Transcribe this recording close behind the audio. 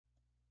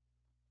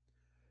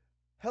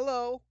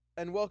Hello,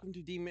 and welcome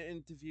to Demon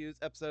Interviews,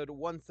 episode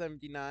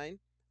 179.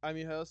 I'm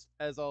your host,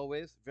 as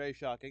always, very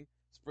shocking,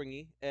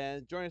 Springy,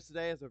 and joining us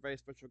today is a very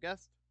special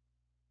guest.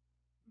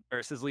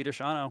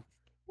 vsLeaderShawno.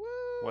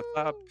 What's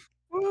up?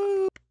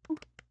 Woo! Woo!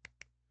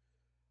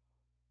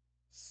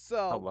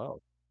 So,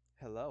 Hello.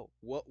 hello,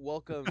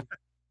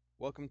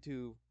 welcome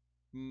to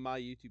my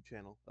YouTube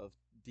channel of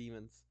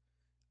demons.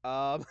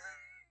 Um,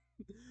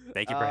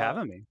 Thank you for uh,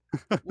 having me.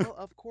 well,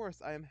 of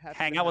course, I am happy to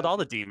Hang out with have all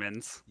the you.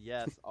 demons.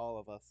 Yes, all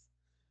of us,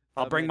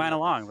 I'll the bring many mine of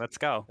along. us. Let's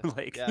go.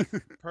 Like, Yes,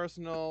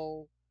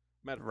 personal,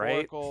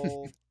 right?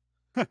 metaphorical,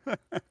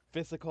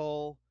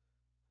 physical.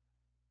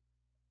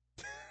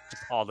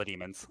 Just all the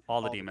demons.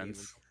 All the All the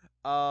demons.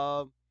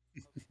 demons. Um,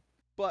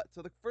 but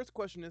so the first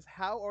question is,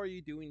 how are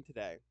you doing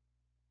today?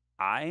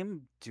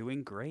 I'm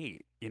doing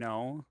great.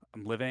 I'm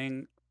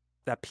living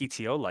that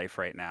PTO life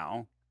right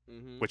now,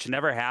 Mm-hmm. which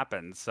never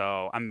happens.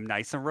 So I'm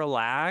nice and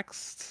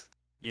relaxed,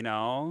 you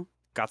know,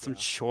 got some Yeah.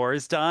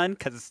 chores done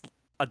because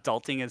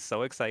adulting is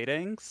so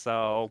exciting. Oh,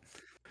 So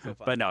so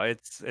fun. But no,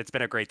 it's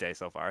been a great day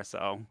so far.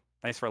 So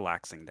nice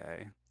relaxing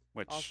day,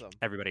 which Awesome.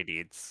 everybody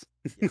needs.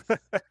 Yes,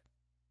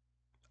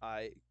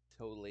 I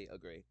totally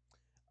agree.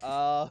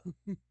 Uh,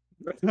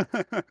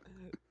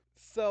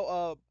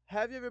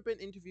 have you ever been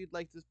interviewed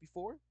like this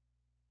before?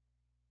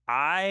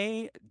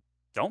 I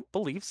don't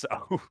believe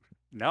so.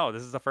 No,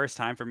 this is the first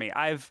time for me.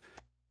 I've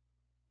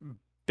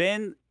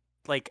been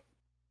like,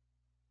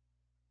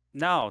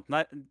 no,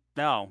 not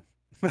no.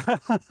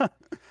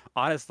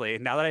 Honestly,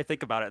 now that I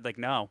think about it, like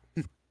no.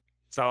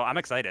 So I'm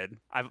excited.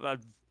 I've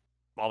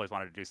always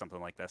wanted to do something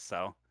like this.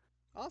 So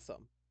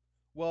Awesome.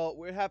 Well,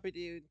 we're happy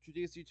to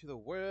introduce you to the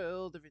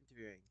world of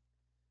interviewing.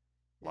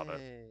 love it.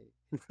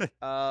 Yay.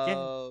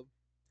 Yeah. Um,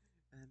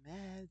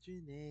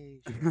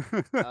 imagination.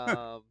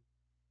 Um,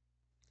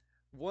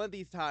 one of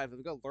these times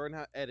I'm gonna learn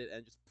how to edit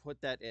and just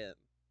put that in.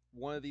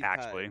 One of these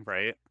Actually, times,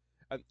 right?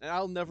 and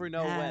I'll never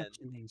know when.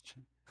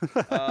 Imagination.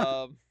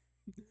 Um,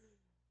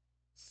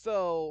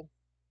 so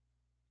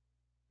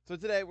so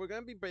today we're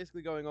gonna be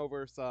basically going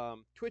over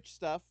some Twitch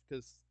stuff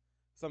because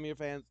some of your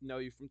fans know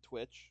you from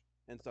Twitch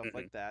and stuff Mhm.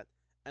 like that,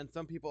 and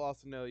some people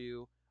also know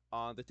you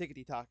on the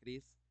Tickety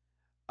Talkities,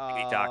 uh,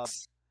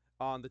 Detox.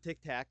 on the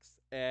Tic Tacs,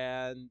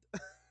 and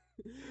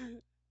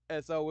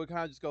and so we'll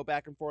kind of just go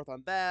back and forth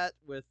on that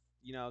with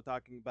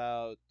talking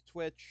about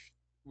Twitch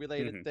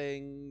related Hmm.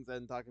 things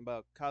and talking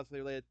about cosplay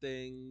related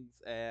things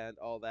and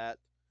all that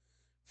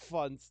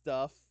fun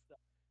stuff.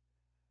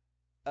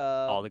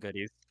 All Um, the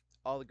goodies.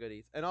 all the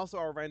goodies, and also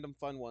our random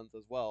fun ones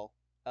as well.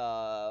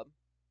 Um,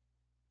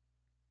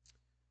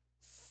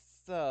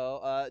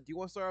 do you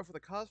want to start off with a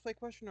cosplay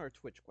question or a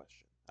Twitch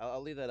question?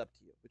 I'll leave that up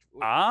to you.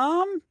 Which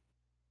Um,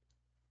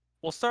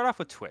 we'll start off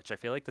with Twitch. I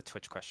feel like the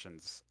Twitch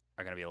questions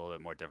are gonna be a little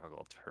bit more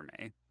difficult for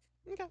me,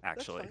 okay, that's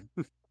actually.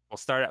 fine. We'll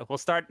start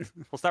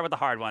with the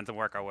hard ones and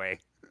work our way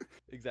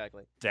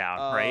Exactly.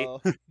 down, right?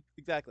 Uh,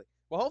 exactly.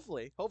 Well,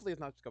 hopefully it's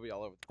not just gonna be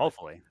all over the place.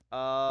 Hopefully. Uh,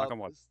 Knock on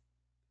wood.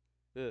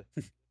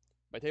 ugh,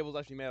 my table's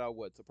actually made out of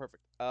wood, so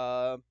perfect.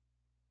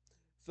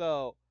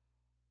 So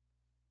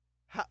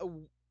how,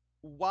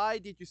 why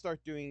did you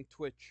start doing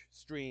Twitch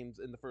streams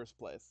in the first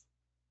place?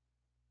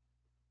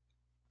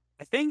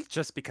 I think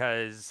just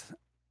because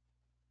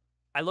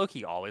I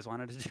low-key always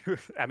wanted to do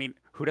I mean,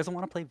 who doesn't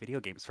want to play video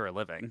games for a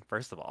living,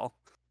 first of all?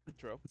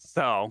 True.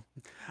 So,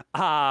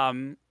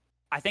 um,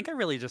 I think I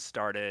really just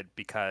started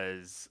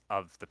because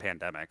of the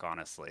pandemic,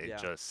 honestly. Yeah.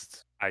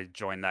 Just I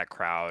joined that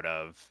crowd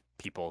of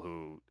people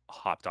who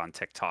hopped on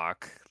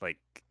TikTok, like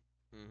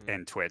Mm-hmm.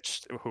 and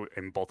Twitch, who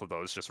and both of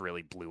those just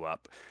really blew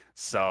up. Yeah.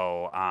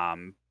 So,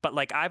 but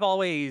like I've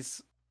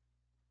always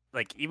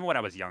like even when I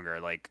was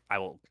younger, like I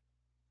will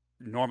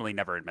normally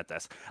never admit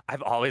this.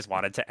 I've always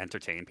wanted to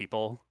entertain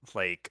people,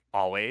 like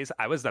always.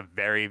 I was a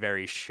very,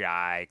 very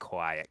shy,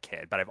 quiet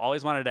kid, but I've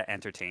always wanted to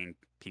entertain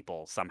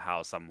people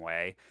somehow, some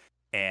way.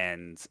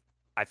 And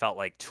I felt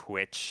like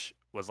Twitch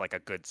was like a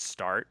good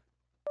start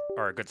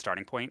or a good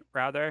starting point,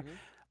 rather.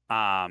 Mm-hmm.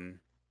 Um,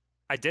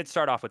 I did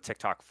start off with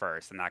TikTok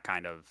first, and that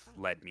kind of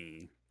led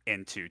me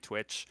into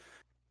Twitch.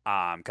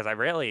 Because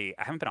I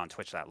haven't been on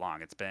Twitch that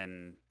long. It's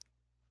been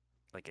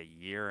like a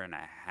year and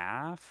a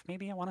half,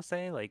 maybe I want to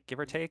say, like give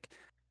or Mm-hmm. take.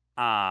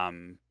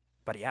 Um,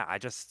 but yeah,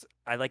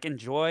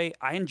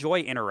 I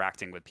enjoy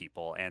interacting with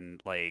people and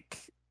like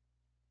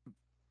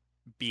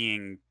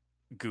being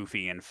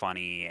goofy and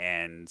funny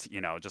and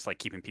just like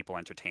keeping people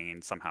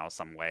entertained somehow,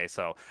 some way.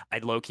 So I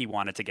low key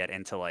wanted to get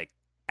into like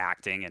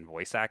acting and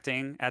voice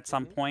acting at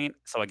some Mm-hmm. point.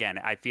 So again,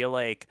 I feel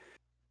like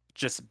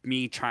just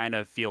me trying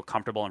to feel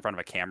comfortable in front of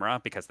a camera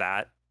because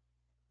that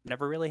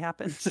never really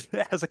happened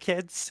as a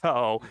kid.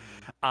 So,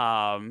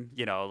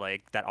 Mm-hmm.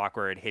 like that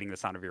awkward hating the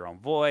sound of your own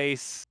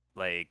voice,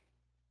 like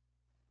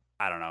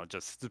I don't know,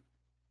 just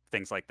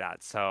things like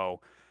that. So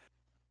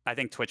I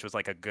think Twitch was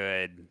like a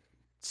good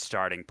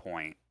starting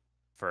point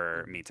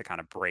for Mm-hmm. me to kind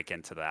of break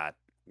into that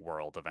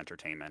world of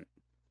entertainment.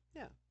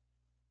 Yeah.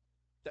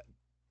 Th-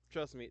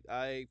 Trust me,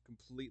 I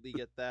completely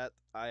get that.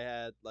 I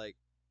had like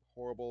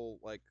horrible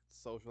like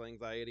social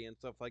anxiety and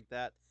stuff like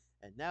that,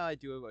 and now I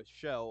do a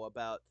show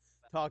about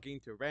talking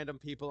to random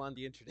people on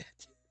the internet.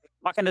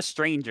 Talking to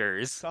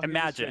strangers. Talking to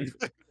Imagine.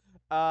 strangers.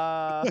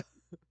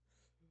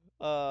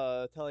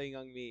 Uh, telling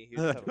young me he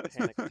would just have a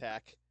panic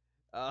attack.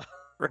 Uh,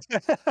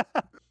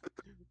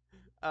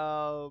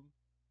 um,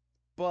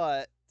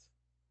 but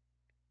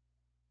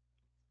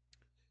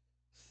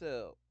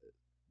so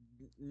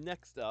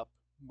next up,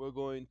 we're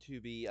going to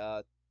be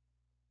um,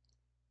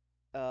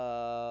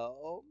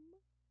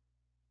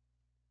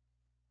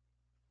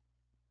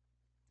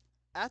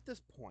 at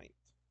this point,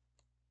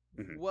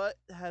 Mhm. what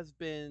has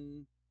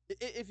been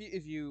if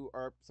you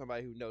are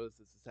somebody who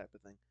notices this type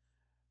of thing,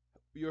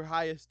 your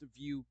highest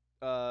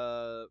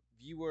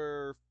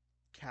viewer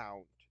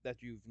count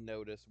that you've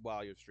noticed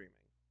while you're streaming?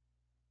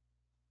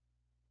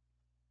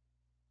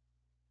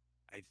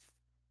 I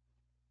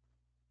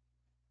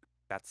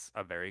That's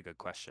a very good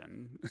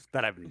question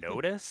that I've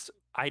noticed.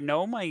 I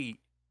know my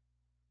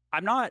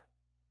I'm not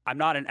I'm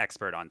not an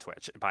expert on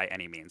Twitch by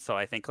any means. So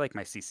I think like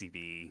my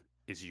CCV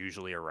is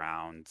usually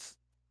around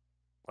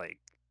like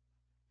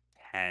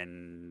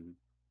 10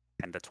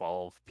 10 to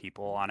 12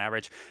 people Mhm. on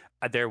average.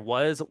 There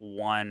was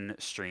one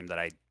stream that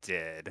I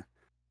did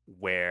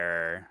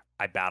where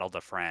I battled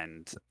a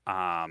friend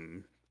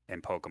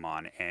in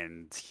Pokemon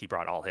and he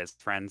brought all his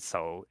friends,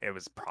 so it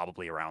was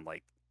probably around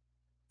like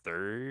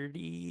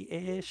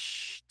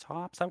 30-ish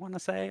tops, I want to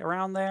say,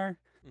 around there.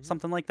 Mhm.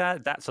 Something like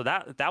that.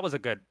 That was a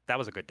good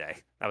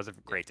day. That was a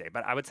Yeah. great day.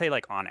 But I would say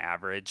like on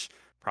average,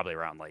 probably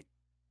around like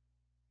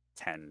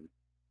 10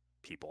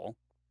 people,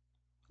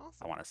 I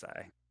Awesome. want to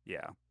say.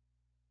 Yeah.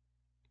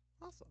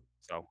 Awesome.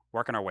 So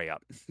working our way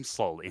up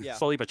slowly, Yeah.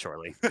 slowly but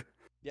surely.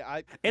 Yeah. I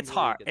It's completely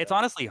hard. get It's that.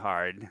 honestly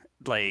hard.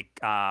 Like,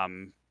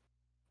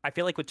 I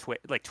feel like with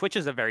Twitch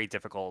is a very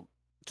difficult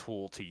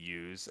tool to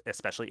use,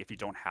 especially if you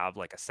Mhm. don't have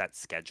like a set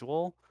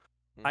schedule.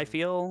 I Mhm.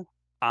 feel.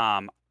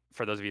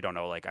 For those of you who don't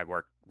know, like I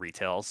work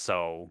retail,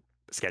 so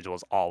schedule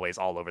is always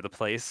all over the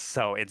place.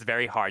 So it's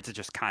very hard to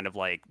just kind of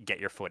like get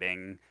your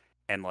footing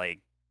and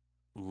like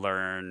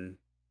learn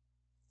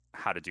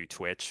how to do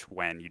Twitch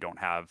when you don't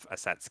have a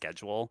set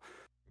schedule.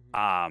 Mhm.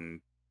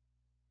 Um,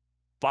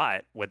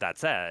 but with that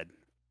said,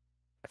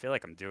 I feel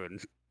like I'm doing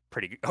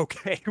pretty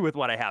okay with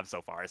what I have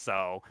so far.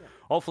 So Yeah.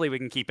 hopefully we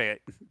can keep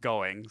it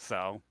going.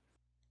 So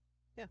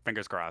Yeah.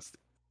 fingers crossed.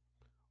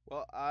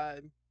 Well,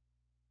 I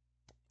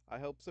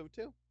hope so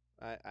too.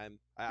 I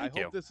Thank hope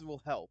you. this will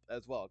help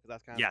as well because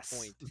that's kind of the Yes.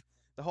 point.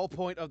 The whole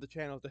point of the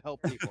channel is to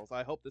help people, so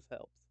I hope this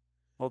helps.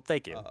 Well,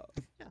 thank you.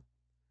 Yeah.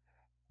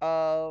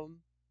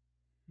 Um.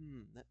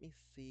 Let me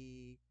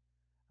see.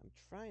 I'm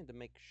trying to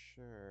make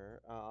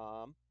sure.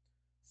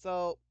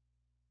 So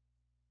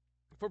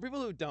for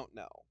people who don't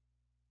know,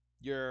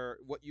 your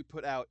what you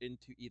put out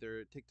into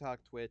either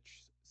TikTok,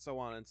 Twitch, so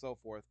on and so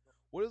forth.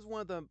 What is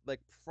one of the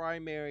like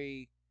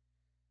primary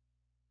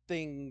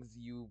things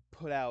you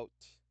put out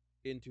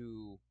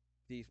into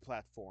these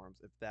platforms,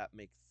 if that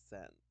makes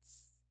sense?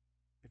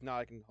 If not,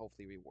 I can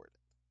hopefully reword it.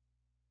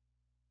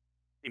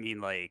 You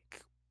mean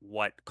like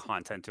what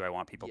content do I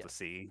want people to Yes.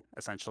 see,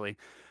 essentially?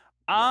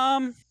 Yes.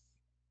 Um,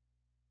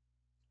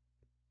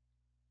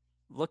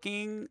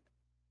 looking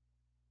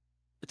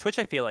Twitch,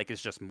 I feel like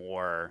is just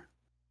more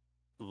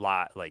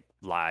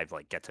live,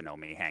 like get to know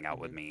me, hang out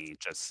with Mm-hmm. me,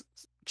 just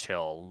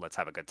chill, let's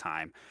have a good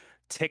time.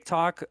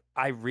 TikTok,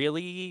 I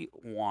really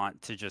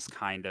want to just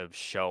kind of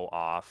show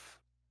off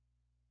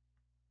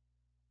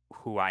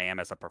who I am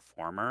as a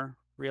performer,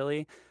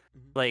 really.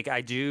 Mm-hmm. Like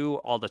I do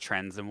all the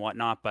trends and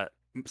whatnot, but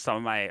some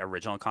of my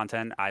original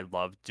content, I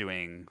love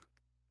doing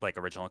like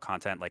original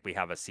content. Like we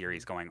have a Mm-hmm.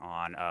 series going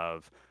on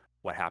of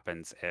what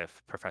happens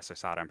if Professor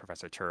Sada and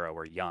Professor Turo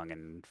were young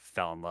and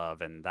fell in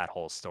love and that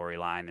whole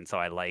storyline. And so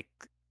I like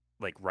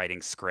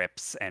writing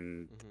scripts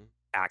and Mm-hmm.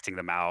 acting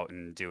them out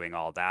and doing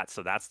all that.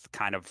 So that's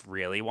kind of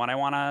really what I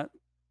want to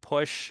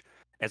push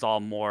is all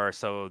more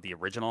so the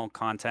original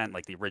content,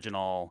 like the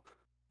original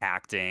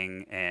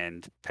acting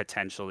and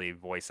potentially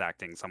voice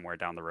acting somewhere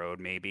down the road,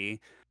 maybe.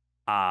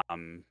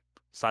 Um,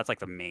 so that's like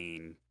the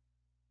main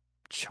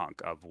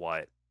chunk of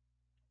what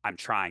I'm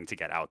trying to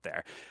get out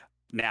there.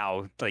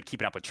 Now, like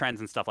keeping up with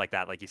trends and stuff like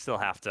that, like you still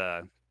have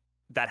to,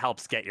 that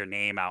helps get your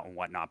name out and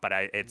whatnot, but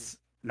Mm-hmm. it's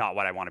not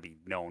what I want to be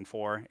known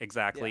for Yeah.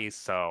 exactly.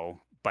 So,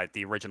 but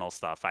the original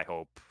stuff, I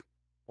hope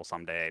will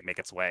someday make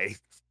its way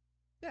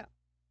Yeah.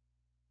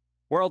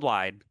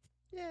 worldwide,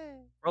 Yay.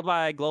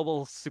 worldwide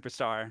global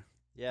superstar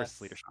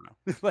versus Yes.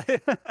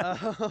 LeaderShawno.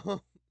 Uh,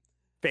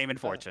 Fame and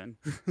uh, fortune.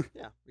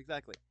 yeah,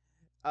 exactly.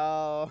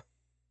 Uh,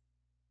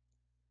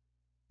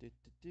 do,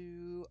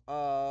 do,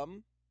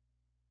 do.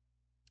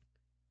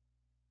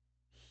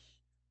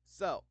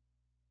 So,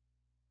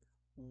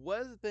 what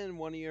has been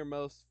one of your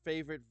most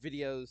favorite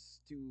videos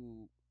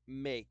to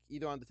make,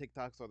 either on the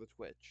TikToks or the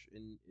Twitch?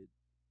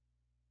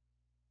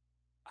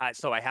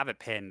 So I have it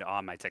pinned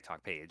on my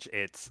TikTok page.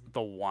 It's Mhm.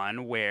 the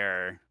one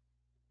where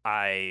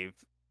I've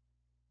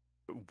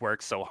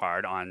worked so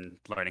hard on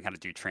learning how to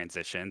do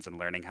transitions and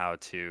learning how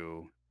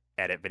to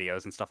edit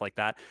videos and stuff like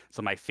that.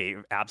 So my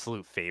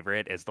absolute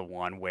favorite is the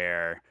one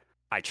where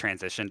I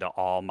transition to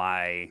all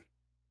my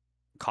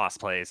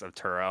cosplays of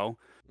Turo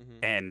Mhm.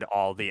 and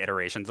all the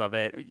iterations of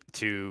it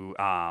to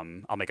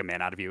I'll Make a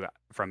Man Out of You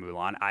from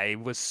Mulan. I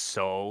was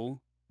so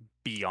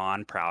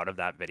beyond proud of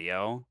that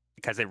video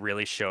because it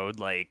really showed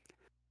like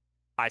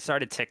I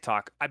started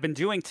TikTok. I've been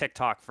doing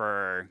TikTok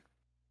for,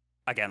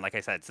 again, like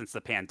I said, since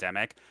the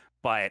pandemic,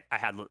 but I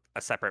had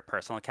a separate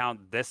personal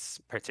account. This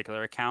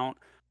particular account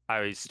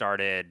I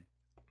started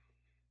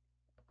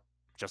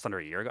just under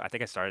a year ago. I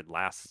think I started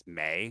last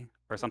May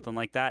or Ooh. something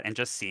like that. And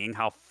just seeing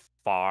how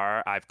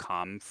far I've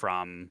come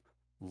from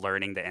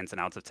learning the ins and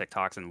outs of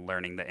TikToks and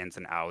learning the ins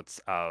and outs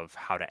of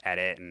how to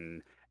edit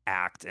and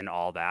act and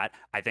all that,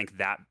 I think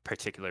that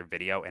particular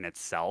video in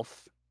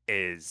itself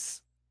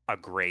is a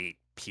great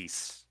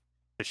piece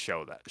to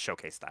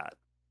showcase that.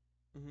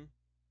 Mhm.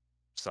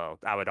 So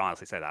I would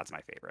honestly say that's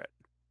my favorite.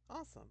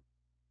 Awesome.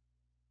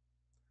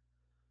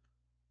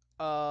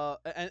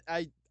 And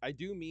I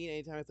do mean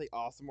anytime I say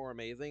awesome or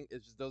amazing,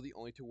 it's just those are the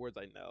only two words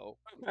I know.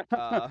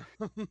 Uh,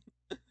 For the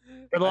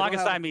I don't longest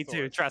have a time, me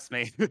too. thesaurus. Trust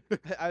me.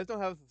 I just don't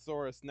have a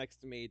thesaurus next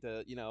to me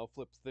to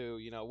flip through.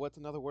 What's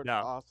another word for No,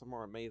 awesome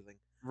or amazing?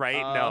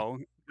 right? Uh,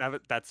 No,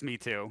 that's me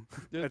too.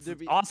 It's there'd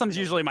be awesome's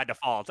usually my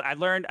default. I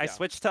yeah,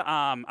 switched to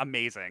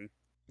amazing.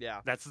 yeah.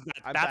 I'm That's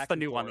back the and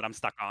new one that forth. I'm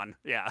stuck on.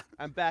 Yeah.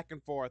 I'm back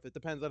and forth. It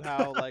depends on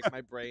how like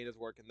my brain is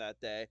working that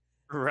day.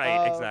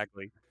 Right, Uh,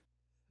 exactly.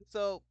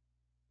 so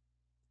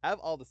I have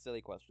all the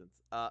silly questions.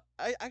 I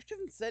actually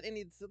haven't said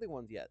any of the silly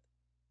ones yet.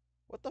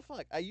 What the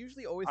fuck? I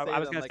usually always I say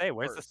was them gonna like say,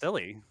 where's the first.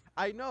 silly?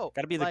 I know,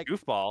 Gotta be the like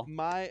goofball.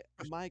 my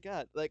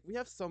god, like we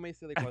have so many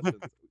silly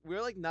questions.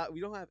 We're like not,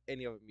 we don't have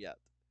any of them yet.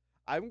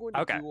 I'm going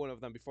to Okay. do one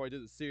of them before I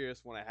do the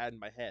serious one I had in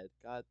my head.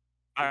 God,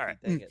 All freaking right.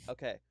 dang it.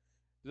 Okay,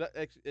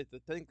 it's I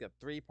think a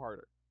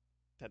three-parter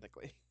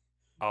technically.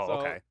 Oh, So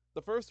okay.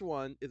 the first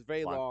one is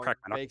very Well, long, crack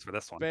my knuckles for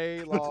this one.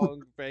 very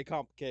long, very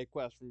complicated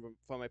question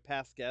from my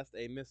past guest,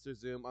 a Mr.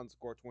 Zoom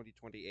underscore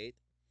 2028.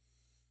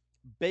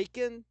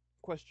 Bacon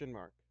question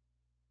mark.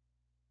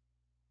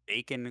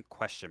 Bacon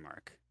question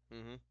mark.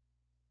 Mm-hmm.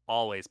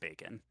 Always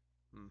bacon.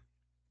 Mm,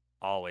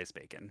 Always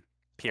bacon.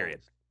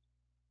 Period.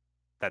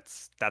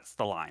 always That's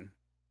the line.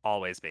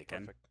 Always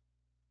bacon. perfect.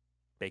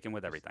 Bacon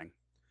with Just everything.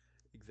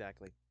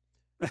 exactly.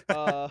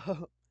 Uh,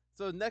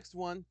 so next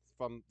one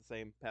from the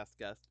same past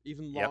guest,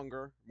 even Yep.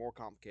 longer, more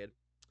complicated.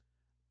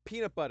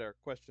 Peanut butter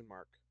question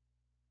mark.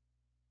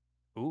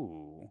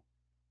 Ooh.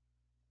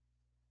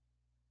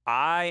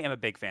 I am a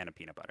big fan of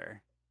peanut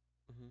butter.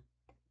 Mm-hmm.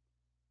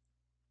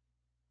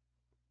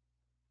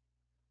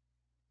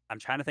 I'm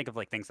trying to think of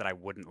like things that I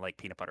wouldn't like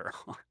peanut butter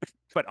on.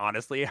 But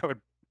honestly,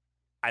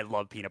 I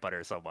love peanut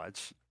butter so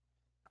much.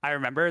 I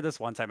remember this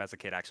one time as a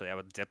kid, actually, I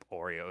would dip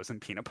Oreos in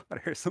peanut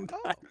butter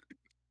sometimes. Oh,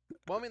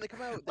 well, I mean they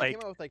came out Like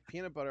with like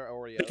peanut butter they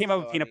Oreos, came up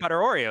with so I peanut mean, butter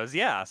Oreos,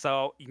 yeah.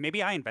 So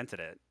maybe I invented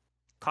it.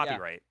 yeah,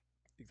 Copyright,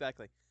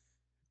 exactly.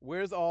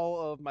 Where's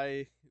all of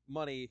my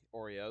money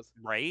Oreos?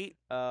 right?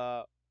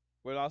 Uh,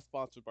 we're not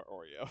sponsored by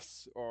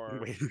Oreos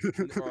Wait.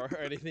 or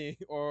anything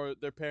or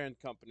their parent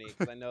company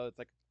because I know it's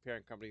like a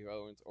parent company who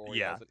owns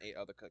Yeah, Oreos and eight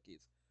other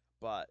cookies.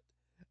 But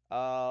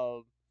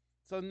um,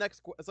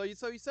 so you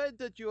said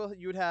that you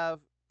would have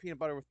peanut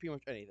butter with pretty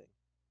much anything.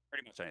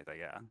 pretty much anything,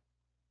 yeah.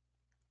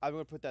 I'm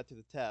gonna put that to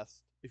the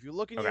test. If you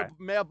look in your Okay.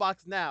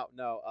 mailbox now,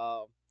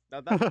 no,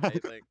 now that's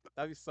amazing.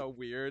 That'd be so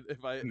weird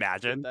if I did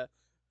Imagine. that.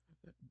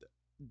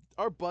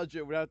 Our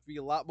budget would have to be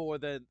a lot more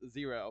than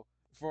zero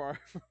for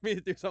me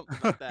to do something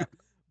like that.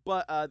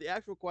 But the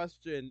actual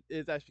question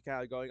is actually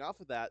kind of going off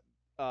of that.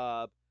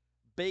 Uh,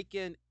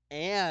 bacon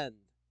and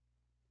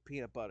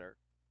peanut butter?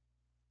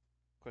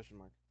 Question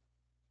mark.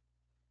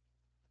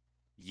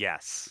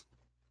 Yes.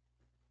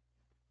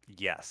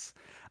 Yes.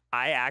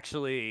 I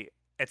actually,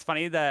 it's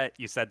funny that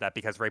you said that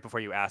because right before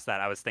you asked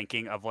that, I was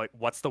thinking of like,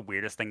 what's the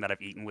weirdest thing that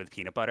I've eaten with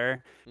peanut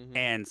butter? Mm-hmm.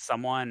 And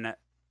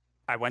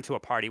I went to a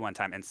party one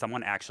time and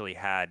someone actually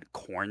had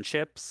corn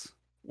chips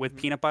with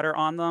Mm-hmm. peanut butter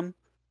on them.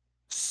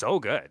 So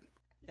good.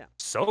 Yeah.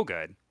 So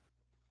good.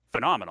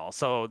 Phenomenal.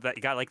 So that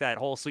you got like that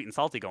whole sweet and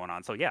salty going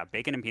on. So yeah,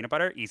 bacon and peanut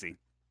butter, easy.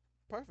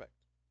 Perfect.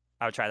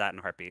 I would try that in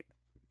a heartbeat.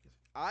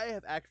 I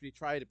have actually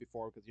tried it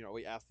before because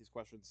we asked these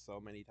questions so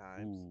many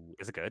times. Ooh,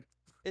 is it good?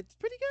 It's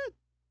pretty good.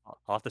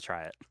 I'll have to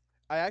try it.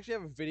 I actually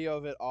have a video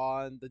of it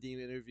on the Dean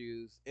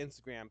Interviews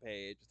Instagram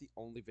page. It's the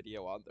only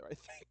video on there, I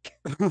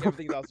think.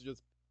 Everything else is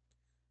just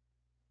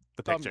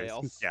The pictures.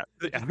 thumbnails. Yeah.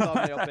 It's just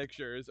thumbnail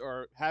pictures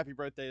or happy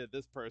birthday to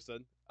this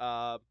person.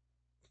 Hold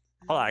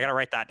on, I gotta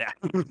write that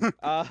down.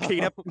 uh,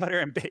 Peanut butter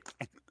and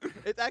bacon.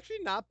 it's actually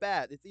not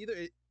bad. It's either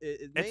it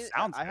It main,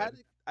 sounds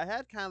good. I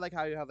had kind of like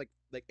how you have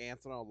like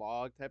ants on a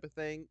log type of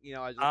thing.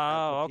 I just kind of put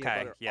Oh, peanut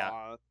okay. butter Yeah.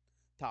 on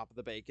top of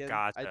the bacon.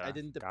 I Gotcha.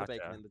 didn't dip the bacon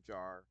Gotcha. in the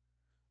jar.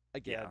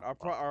 Again, Yeah.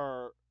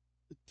 Well,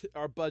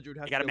 our budget would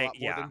have you to be gotta a make, lot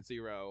more yeah. than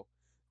zero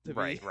to be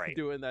Right, right.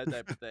 doing that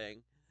type of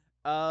thing.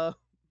 Uh,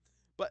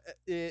 but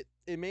it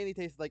mainly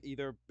tasted like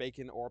either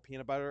bacon or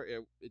peanut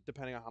butter.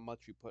 Depending on how much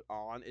you put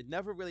on. It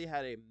never really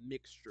had a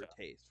mixture So,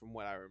 taste, from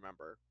what I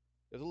remember.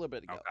 There's a little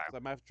bit to go, okay. so I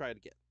might have to try it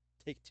again.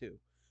 Take two.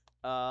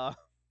 Uh,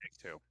 Take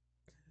two.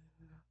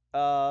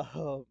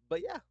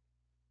 but yeah.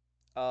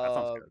 That sounds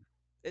Uh, good.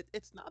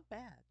 It's not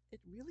bad. It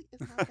really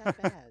is not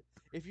that bad.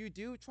 If you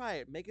do try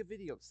it, make a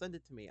video, send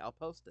it to me. I'll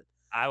post it.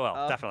 I will,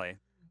 Uh, definitely.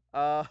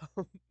 uh,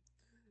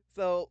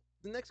 so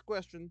the next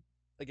question,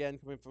 again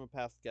coming from a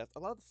past guest, a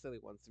lot of the silly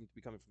ones seem to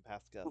be coming from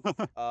past guests.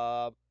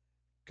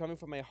 Coming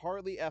from a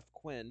Harley F.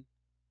 Quinn.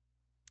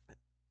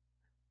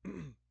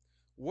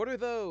 What are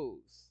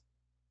those?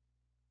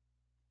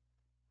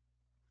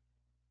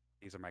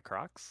 These are my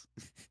Crocs.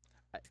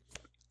 I,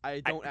 I I,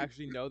 don't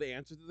actually know the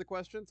answer to the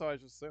question, so I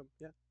just assume.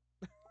 Yeah.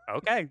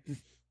 okay.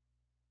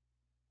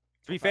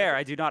 To be fair,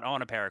 I do not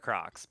own a pair of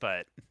Crocs,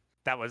 but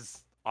that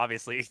was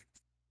obviously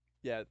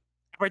Yeah.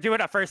 we're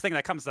doing a first thing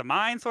that comes to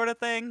mind sort of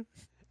thing.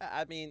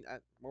 I mean, I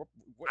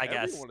whatever you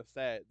guess want to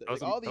say.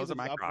 those Like are all these those are are just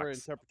my up for Crocs.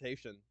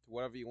 interpretation to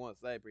whatever you want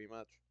to say, pretty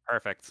much.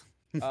 Perfect.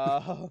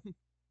 Um.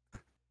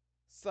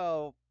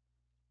 So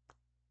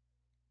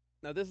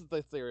now this is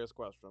the serious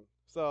question.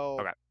 So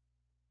Okay.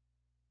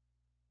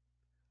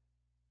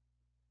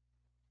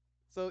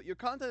 so your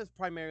content is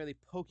primarily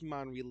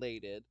Pokemon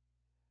related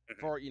Mhm.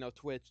 for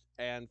Twitch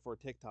and for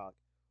TikTok.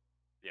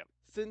 Yep.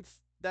 Since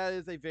that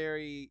is a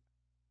very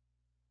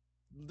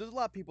there's a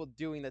lot of people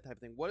doing that type of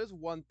thing. What is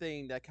one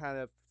thing that kind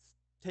of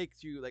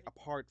takes you like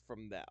apart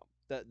from them?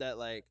 That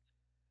like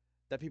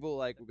that people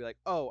like would be like,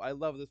 oh, I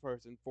love this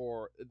person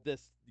for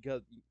this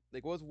because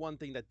like what was one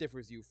thing that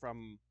differs you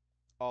from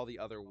all the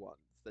other ones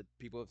that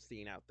people have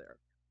seen out there?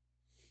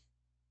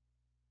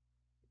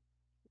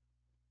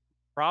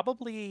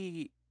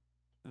 Probably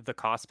the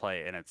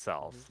cosplay in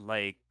itself. Hmm.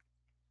 Like,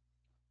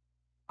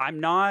 I'm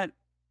not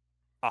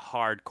a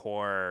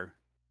hardcore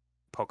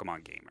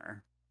Pokemon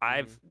gamer. Hmm.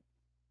 I've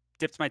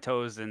dipped my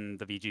toes in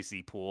the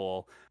VGC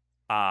pool,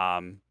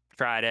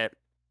 tried it,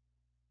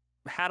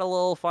 had a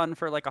little fun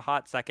for like a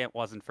hot second,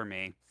 wasn't for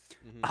me.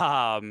 Hmm.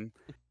 Um,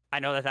 I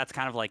know that that's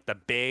kind of like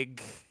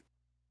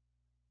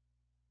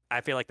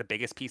I feel like the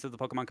biggest piece of the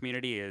Pokemon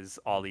community is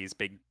all Hmm. these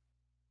big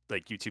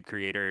like YouTube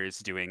creators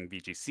doing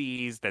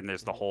VGCs. Then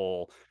there's the Hmm.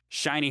 whole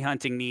shiny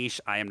hunting niche.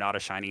 I am not a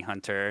shiny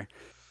hunter.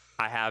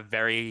 I have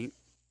very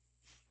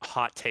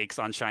hot takes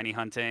on shiny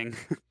hunting.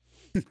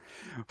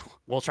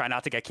 We'll try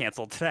not to get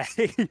canceled today.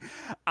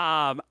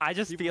 I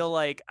just People, feel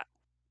like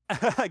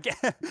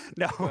again,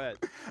 no, go ahead.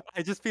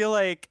 I just feel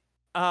like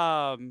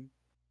um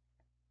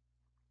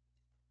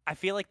I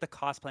feel like the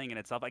cosplaying in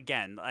itself,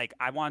 again, like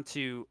I want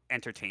to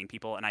entertain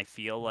people, and I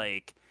feel Hmm.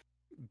 like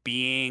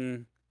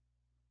being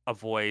a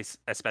voice,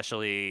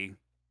 especially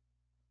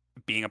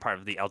being a part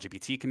of the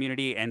LGBT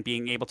community and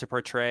being Hmm. able to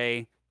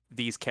portray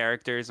these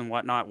characters and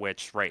whatnot,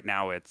 which right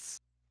now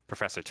it's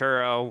Professor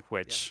Turo, Yeah.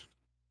 which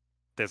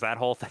there's that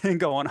whole thing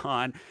going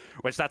on,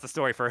 which that's a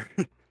story for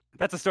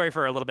that's a story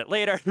for a little bit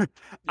later.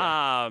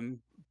 Yeah.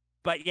 Um,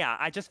 but yeah,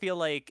 I just feel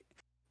like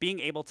being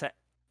able to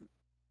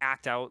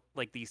act out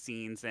like these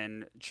scenes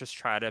and just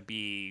try to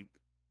be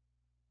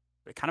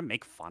kind of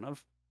make fun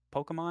of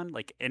Pokemon,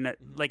 like Hmm.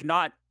 like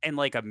not in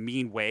like a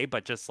mean way,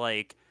 but just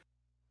like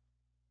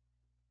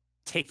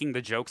taking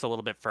the jokes a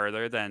little bit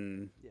further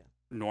than Yeah.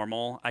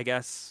 normal, I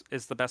guess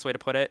is the best way to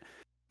put it.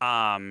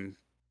 Um,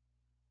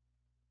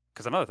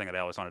 because another thing that I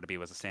always wanted to be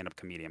was a stand-up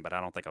comedian, but I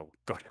don't think I'll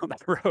go down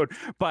that road.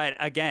 But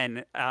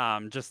again,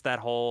 just that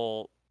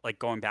whole like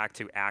going back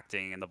to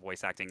acting and the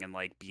voice acting and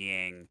like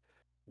being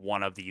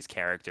one of these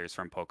characters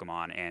from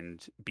Pokemon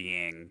and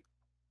being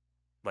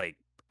like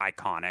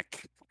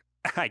iconic,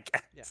 I Yeah.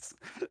 guess.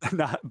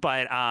 Not,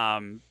 but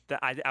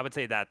I would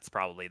say that's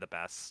probably the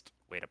best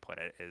way to put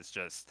it is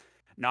just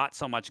not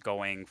so much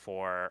going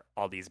for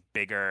all these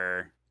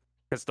bigger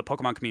because the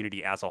Pokemon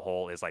community as a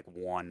whole is like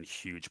one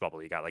huge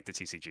bubble. You got like the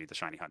TCG, the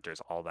Shiny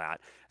Hunters, all that.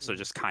 So Hmm.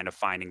 just kind of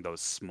finding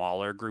those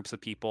smaller groups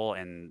of people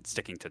and Hmm.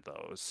 sticking to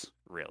those,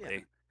 Yeah. really,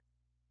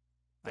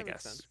 I That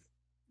makes guess. sense.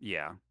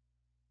 Yeah.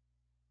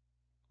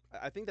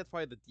 I think that's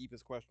probably the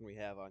deepest question we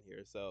have on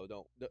here. So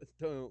don't.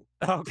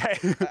 Okay.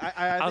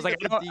 I I was think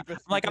like, that's the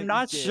deepest we I'm we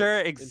not did sure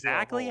into a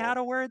exactly how whole.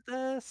 to word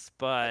this,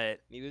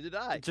 but Neither did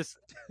I. just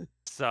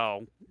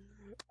so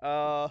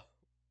Uh,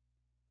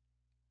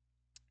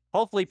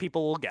 hopefully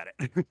people will get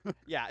it.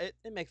 yeah,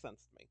 it makes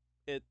sense to me.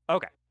 It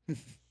Okay.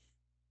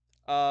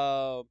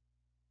 uh,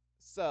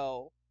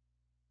 so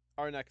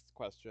our next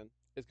question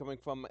is coming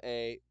from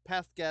a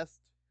past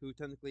guest who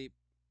technically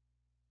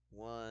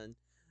won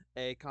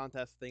a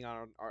contest thing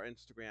on our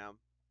Instagram.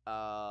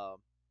 Uh,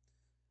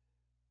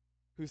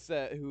 who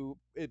said who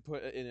it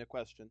put in a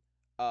question.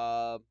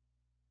 Uh,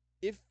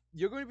 if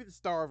you're going to be the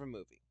star of a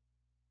movie,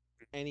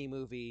 any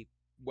movie,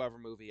 whatever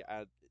movie,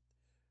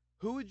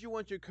 who would you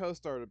want your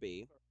co-star to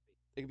be?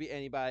 It could be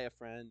anybody, a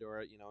friend,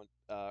 or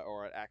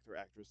or an actor,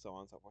 actress, so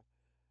on and so forth.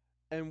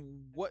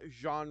 And what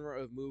genre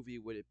of movie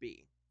would it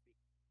be?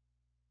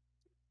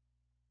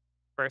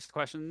 First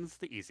question's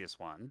the easiest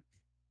one.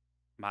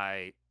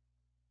 My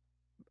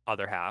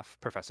other half,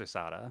 Professor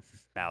Sada, Hmm.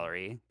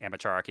 Mallory,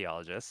 amateur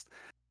archaeologist.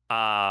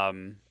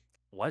 Um,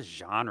 what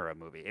genre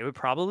movie? It would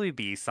probably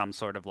be some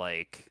sort of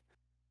like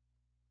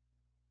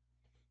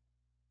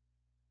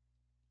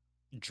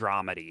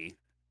dramedy,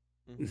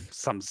 Hmm.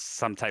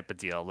 some type of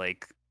deal.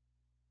 Like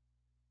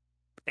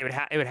it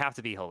would have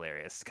to be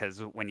hilarious because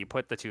when you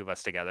put the two of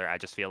us together, I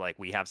just feel like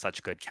we have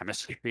such good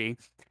chemistry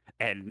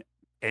and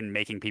in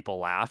making people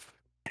laugh,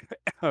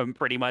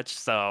 pretty much.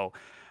 So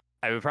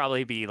I would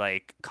probably be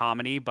like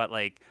comedy, but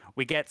like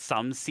we get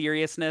some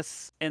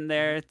seriousness in Hmm.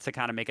 there to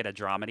kind of make it a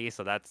dramedy.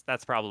 So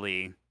that's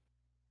probably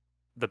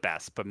the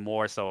best, but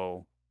more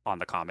so on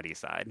the comedy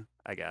side,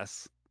 I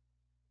guess.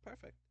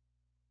 Perfect.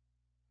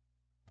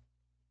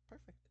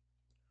 Perfect.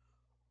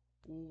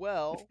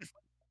 Well,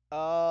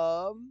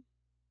 um,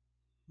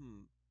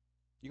 hmm.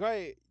 You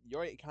already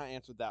kind of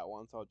answered that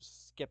one, so I'll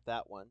just skip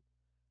that one.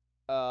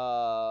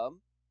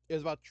 It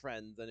was about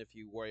trends and if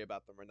you worry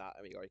about them or not.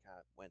 I mean, you already kind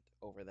of went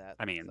over that,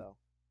 I mean, so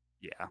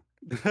yeah.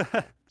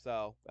 yeah.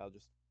 So I'll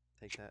just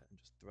take that and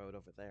just throw it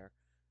over there.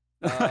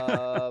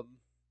 Um,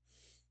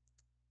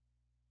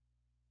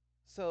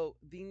 so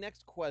the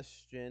next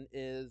question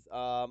is,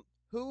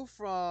 who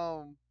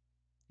from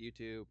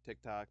YouTube,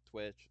 TikTok,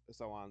 Twitch,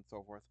 so on and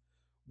so forth,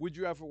 would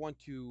you ever want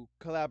to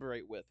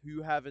collaborate with? Who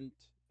you haven't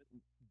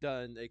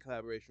done a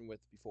collaboration with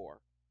before?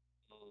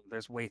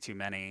 There's way too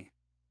many.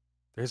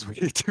 There's way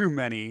too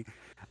many.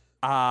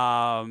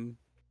 Um,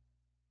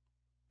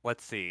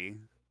 let's see.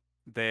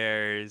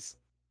 There's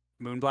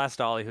Moonblast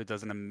Dolly, who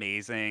does an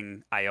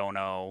amazing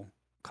Iono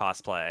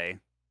cosplay,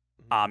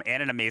 Hmm.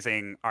 and an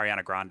amazing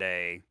Ariana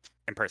Grande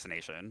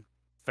impersonation.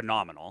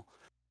 Phenomenal.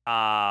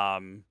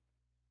 Um,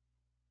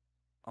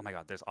 oh my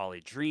God, there's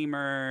Ollie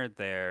Dreamer.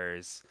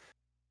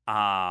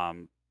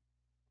 Um,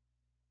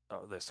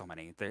 there's so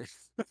many.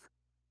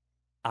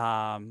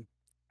 Um,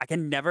 I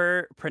can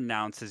never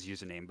pronounce his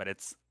username, but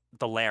it's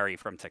the Larry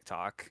from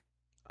TikTok,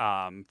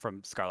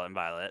 from Scarlet and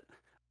Violet.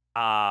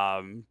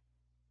 Um,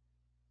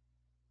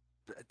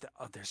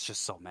 there's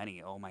just so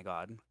many. Oh my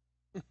God.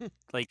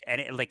 Like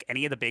any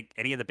of the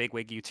big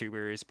wig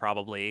YouTubers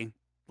probably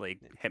like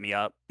Yeah. hit me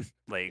up. Yeah.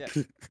 Like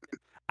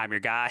I'm your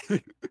guy.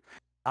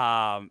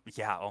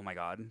 Yeah, oh my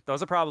God.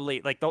 Those are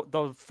probably like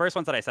the first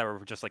ones that I said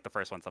were just like the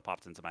first ones that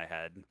popped into my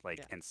head like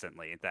Yeah.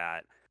 instantly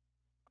that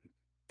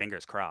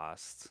fingers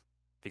crossed.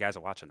 If you guys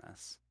are watching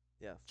this,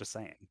 Yes. just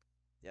saying.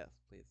 Yes.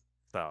 Please.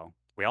 So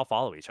we all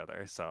follow each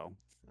other, so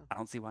Oh, I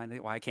don't see why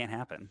it can't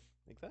happen.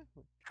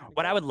 exactly.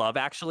 What I would Exactly. love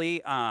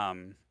actually,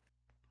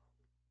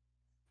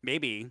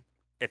 maybe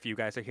if you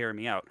guys are hearing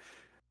me out,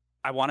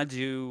 I want to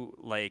do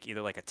like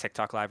either like a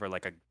TikTok live or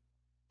like a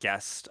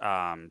guest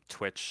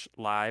Twitch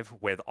live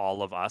with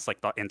all of us,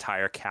 like the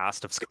entire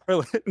cast of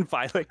Scarlet and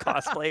Violet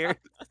cosplayers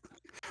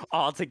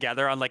all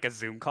together on like a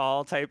Zoom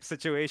call type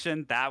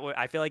situation.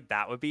 I feel like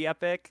that would be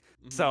epic.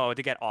 Hmm. So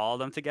to get all of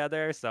them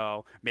together,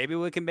 so maybe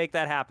we can make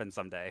that happen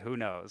someday. Who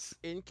knows?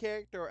 In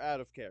character or out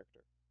of character?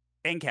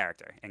 In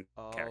character, in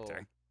Oh,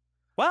 character.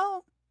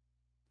 Well,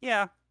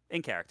 yeah,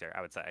 in character,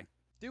 I would say.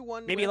 do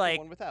one Maybe with and like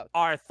one without.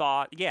 our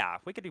thought. Yeah,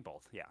 we could do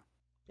both. Yeah.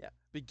 Yeah.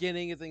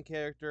 Beginning is in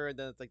character, and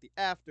then it's like the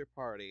after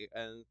party,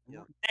 and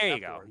There you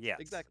go. afterwards. Yes.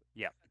 Exactly.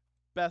 Yep.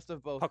 Best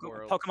of both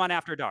worlds. Pokemon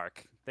After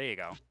Dark. There you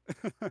go.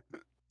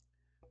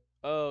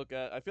 Oh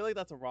god, I feel like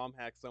that's a ROM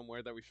hack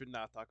somewhere that we should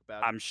not talk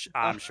about. Uh,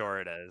 I'm sure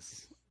it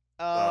is.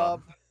 Ugh.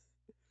 um,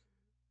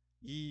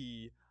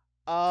 yee.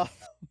 Uh,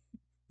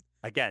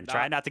 Again,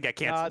 try not not to get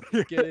not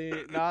canceled.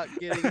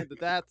 getting into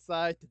that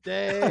side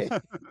today.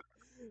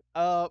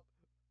 Uh,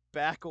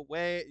 back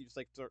away. You just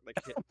like start like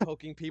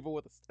poking people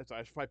with a.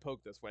 Sorry, I should probably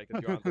poke this way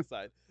because you're on this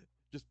side.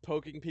 Just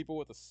poking people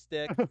with a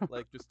stick,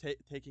 like just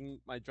taking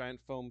my giant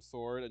foam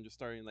sword and just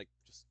starting like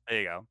just There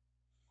you go.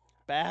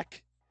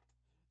 back.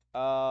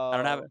 I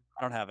don't have Uh,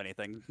 I don't have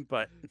anything,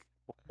 but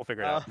we'll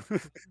figure it uh, out.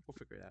 we'll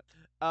figure it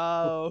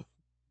out.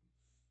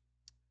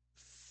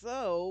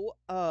 So,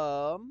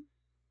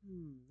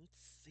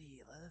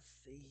 let's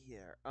see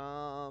here.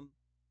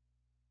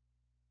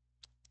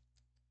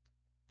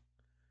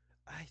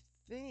 I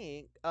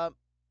think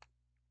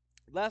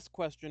last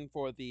question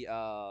for the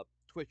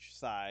Twitch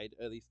side,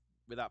 at least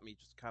without me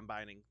just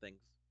combining things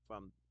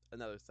from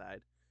another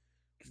side.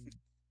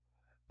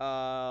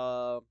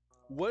 Uh,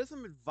 what is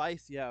some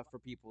advice you have for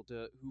people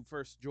to who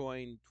first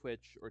join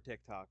Twitch or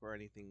TikTok or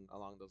anything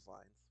along those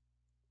lines?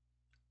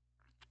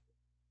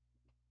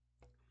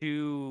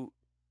 Do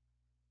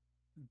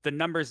the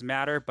numbers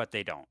matter, but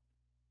they don't.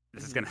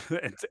 This is Hmm.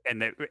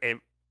 gonna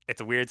it's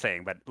a weird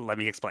saying, but let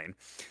me explain.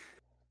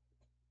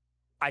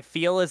 I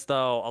feel as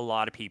though a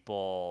lot of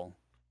people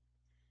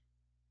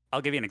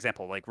I'll give you an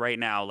example. Like right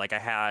now, like I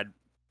had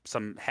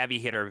some heavy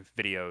hitter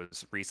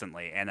videos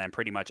recently, and then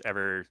pretty much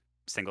every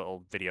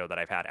single video that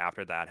I've had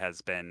after that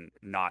has been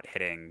not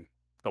hitting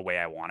the way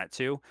I want it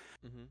to.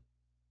 Hmm.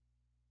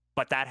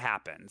 But that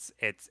happens.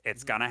 It's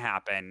Hmm. gonna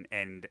happen,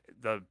 and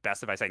the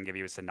best advice I can give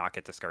you is to not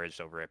get discouraged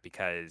over it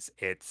because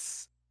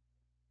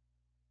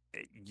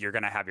you're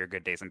gonna have your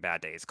good days and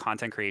bad days.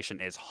 Content creation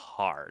is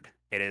hard.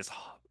 It is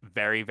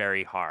very,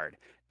 very hard.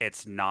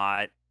 It's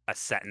not a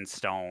set in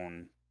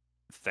stone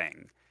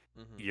thing.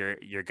 Hmm.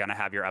 You're gonna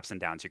have your ups and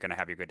downs. You're gonna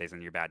have your good days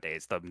and your bad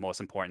days. The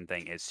most important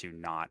thing is to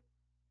not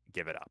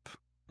give it up.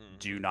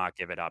 Do Hmm. not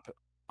give it up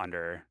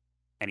under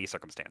any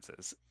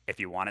circumstances. If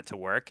you want it to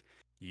work,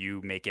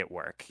 you make it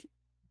work.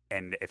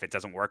 And if it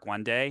doesn't work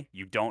one day,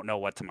 you don't know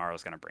what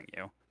tomorrow's going to bring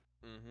you.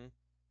 Mm-hmm.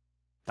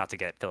 Not to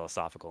get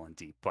philosophical and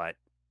deep, but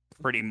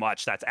pretty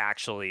much that's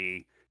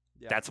actually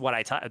Yeah. that's what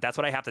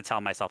I have to tell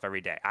myself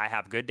every day. I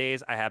have good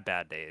days, I have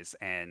bad days,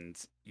 and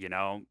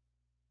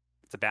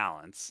it's a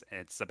balance.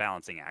 It's a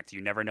balancing act.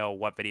 You never know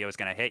what video is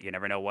going to hit. You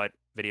never know what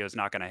video is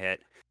not going to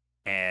hit,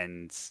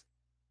 and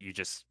you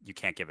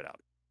can't give it up.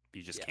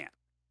 You just Yeah. can't.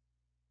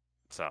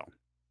 So,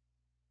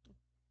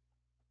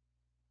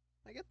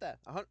 I get that.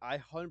 I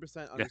 100%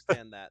 yeah.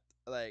 understand that.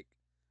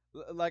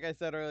 Like I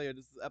said earlier,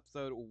 this is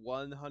episode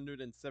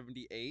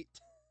 178.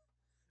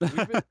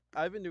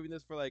 I've been doing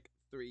this for like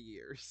 3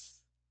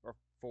 years or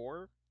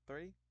four,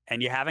 three.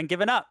 And you haven't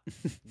given up.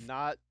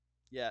 Not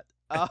yet.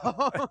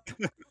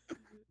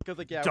 Because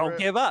like yeah, Don't we're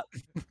give up.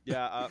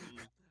 yeah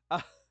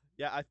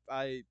yeah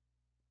I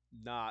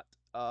not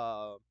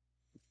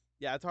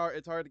yeah, it's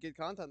hard to get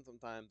content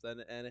sometimes, and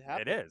it It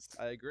happens. is.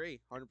 I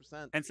agree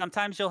 100%. And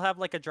sometimes you'll have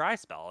like a dry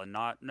spell and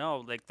not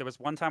know. Like there was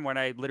one time when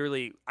I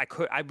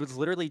was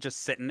literally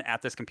just sitting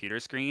at this computer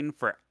screen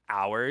for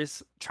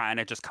hours trying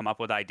to just come up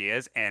with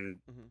ideas and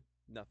Hmm.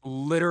 Nothing.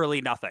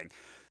 literally nothing.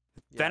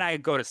 Then Yeah. I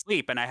go to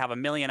sleep and I have a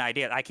million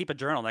ideas. I keep a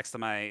journal next to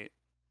my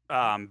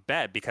Hmm.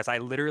 bed because I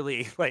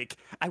literally like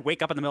I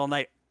wake up in the middle of the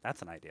night.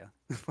 That's an idea.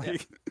 Yeah.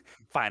 Like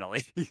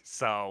finally.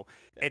 So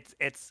Yeah.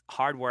 it's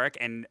hard work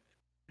and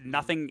Hmm.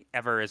 nothing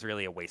ever is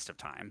really a waste of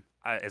time.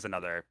 Is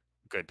another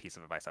good piece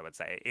of advice I would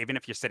say. Even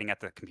if you're sitting at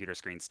the computer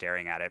screen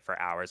staring at it for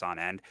hours on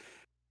end,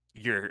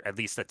 you're at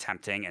least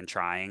attempting and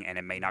trying, and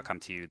it may not Hmm. come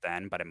to you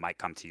then, but it might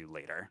come to you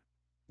later.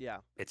 Yeah.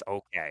 It's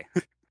okay.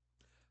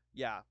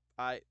 Yeah.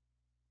 I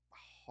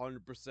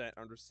 100%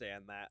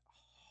 understand that.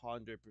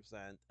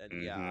 100%.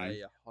 And yeah, Hmm.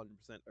 I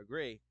 100%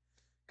 agree.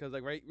 Because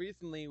like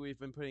recently we've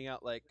been putting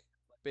out like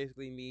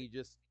basically me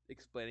just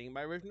explaining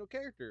my original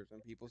characters,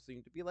 and people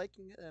seem to be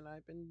liking it, and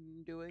I've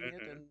been doing it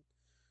Hmm. and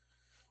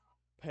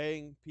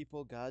paying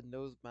people God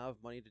knows amount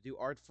of money to do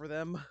art for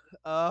them.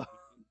 Uh,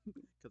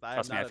 because I am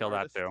Trust me, not I an feel that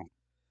artist. too.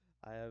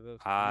 I have a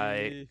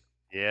I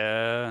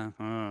yeah.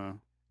 uh,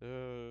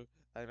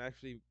 I'm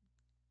actually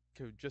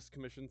just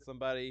commissioned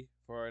somebody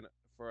for an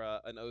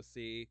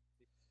OC.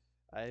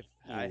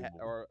 Ooh.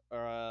 Or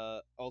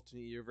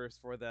alternate universe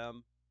for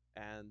them,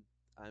 and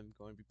I'm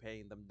going to be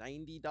paying them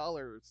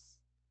 $90.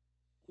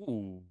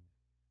 Ooh.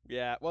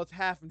 Yeah, well, it's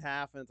half and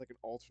half, and it's like an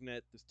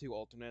alternate. There's two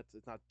alternates.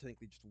 It's not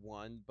technically just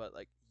one, but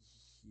like,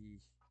 he,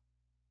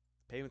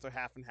 payments are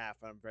half and half,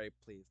 and I'm very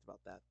pleased about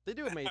that. They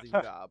do amazing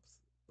jobs,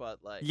 but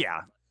like,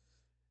 Yeah.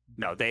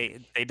 No, they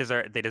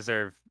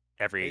deserve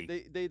every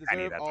they penny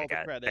deserve that they all the get.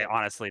 They credit,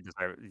 honestly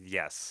deserve.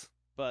 Yes.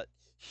 but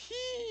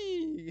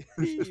he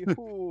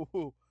hoo,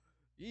 hoo,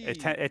 he,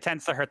 It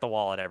tends to hurt the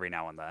wallet every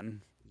now and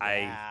then.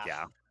 yeah,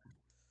 Yeah,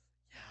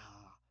 yeah.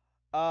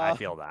 I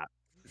feel that.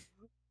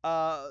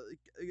 Uh,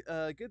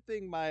 good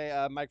thing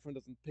my microphone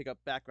doesn't pick up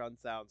background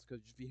sounds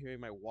because you'd be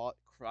hearing my wallet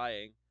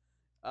crying.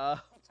 Uh,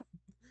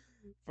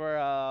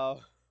 for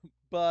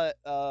but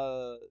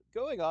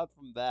going on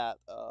from that,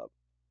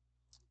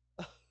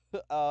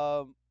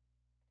 um,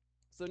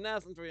 so now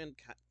since we're in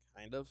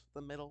kind of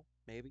the middle,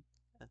 maybe,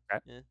 eh,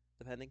 Okay. yeah,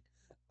 depending.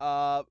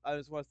 I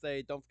just want to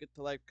say, don't forget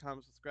to like,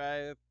 comment,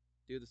 subscribe,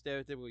 do the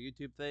stereotypical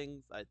YouTube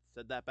things. I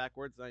said that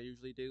backwards than I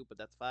usually do, but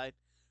that's fine.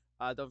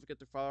 Don't forget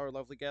to follow our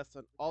lovely guests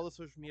on all the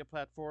social media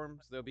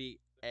platforms. There'll be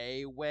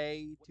a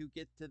way to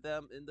get to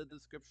them in the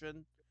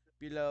description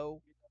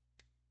below.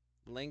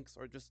 Links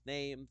or just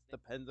names,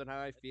 depends on how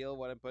I feel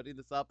when I'm putting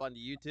this up on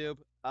YouTube.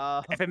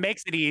 If it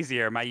makes it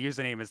easier, my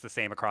username is the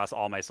same across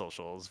all my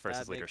socials That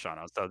versus Leader makes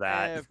Shawno. So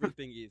that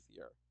everything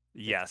easier.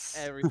 Makes yes.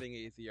 everything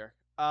easier.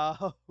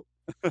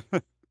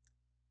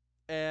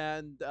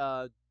 And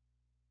there's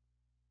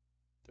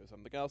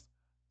something else.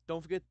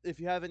 Don't forget, if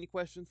you have any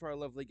questions for our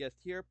lovely guest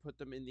here, put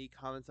them in the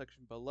comment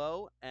section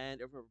below.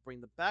 And if we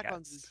bring them back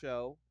onto the Yes.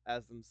 show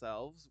as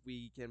themselves,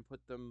 we can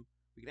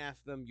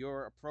ask them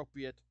your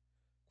appropriate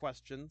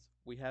questions.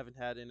 We haven't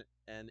had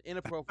an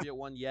inappropriate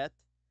one yet,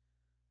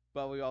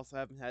 but we also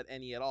haven't had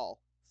any at all.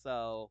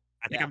 So,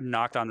 I think yeah. I've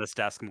knocked on this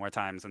desk more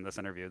times in this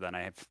interview than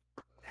I've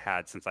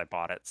had since I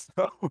bought it.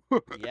 So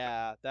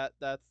Yeah, that's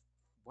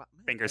what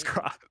my fingers face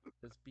crossed.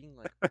 is being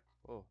like.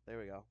 Oh, there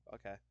we go.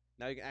 Okay,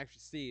 now you can actually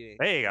see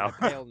There you my go.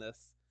 paleness.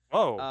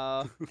 Whoa.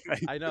 Uh,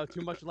 I know,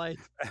 too much light,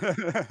 too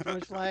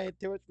much light,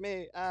 too much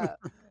me.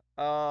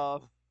 Uh,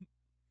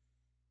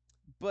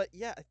 but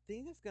yeah, I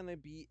think that's gonna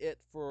be it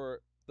for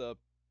the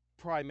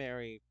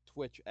primary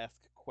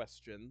Twitch-esque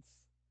questions.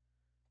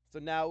 So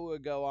now we'll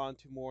go on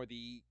to more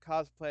the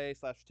cosplay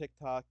slash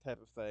TikTok type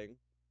of thing.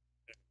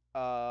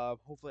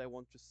 Hopefully I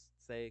won't just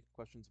say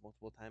questions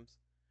multiple times.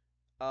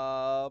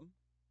 Um,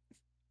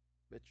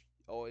 which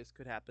always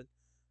could happen.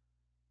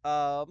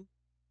 Um,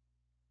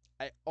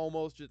 I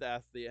almost just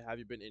asked the "Have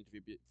you been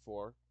interviewed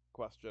before?"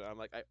 question. I'm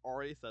like, I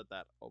already said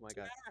that. Oh my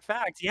god, Matter of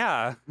fact,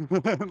 yeah.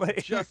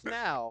 Like, just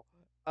now.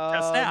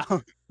 just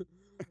now.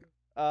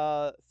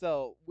 Um,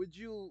 so would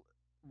you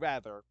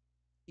rather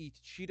eat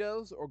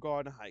Cheetos or go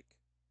on a hike?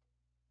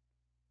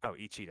 Oh,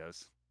 eat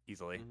Cheetos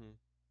easily. Mm-hmm.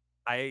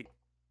 I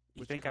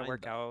You Which think I kind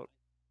work though? out?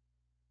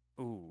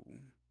 Ooh.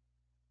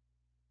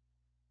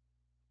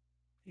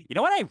 You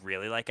know what I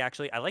really like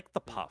actually? I like the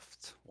Hmm.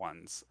 puffed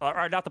ones.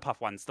 Or not the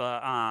puffed ones, the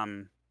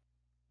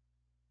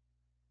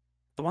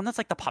one that's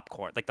like the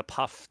popcorn, like the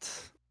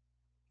puffed,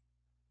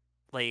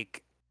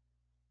 like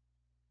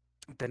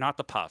they're not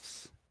the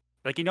puffs.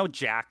 Like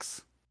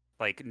Jack's,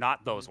 like not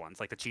Hmm. those ones,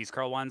 like the cheese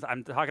curl ones.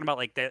 I'm talking about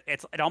like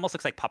it almost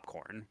looks like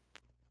popcorn.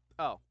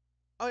 Oh.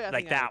 Oh yeah, I think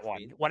Like I know what that you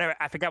one. mean. Whatever,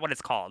 I forget what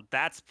it's called.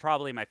 That's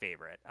probably my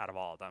favorite out of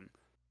all of them.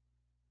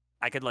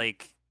 I could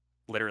like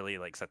literally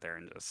like sit there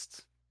and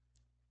just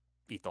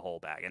eat the whole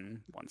bag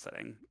in one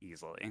sitting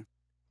easily.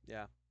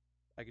 Yeah,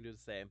 I can do the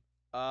same.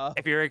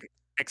 If you're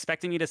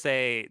expecting me to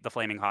say the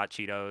flaming hot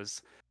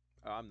Cheetos,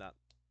 Oh, I'm not.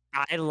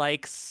 I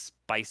like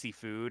spicy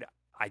food.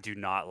 I do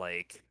not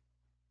like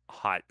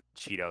hot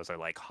Cheetos or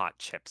like hot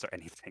chips or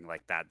anything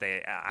like that.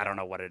 I don't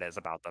Yeah. know what it is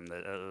about them.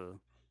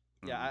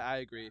 Yeah, I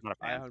agree. Not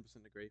a I fan.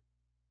 100% agree.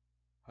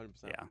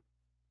 100%.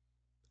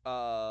 Yeah,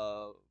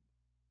 Uh,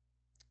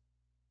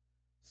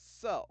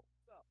 so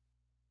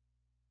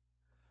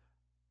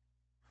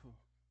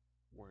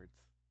words.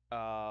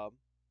 Um,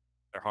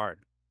 they're hard.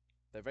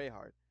 they're very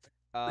hard.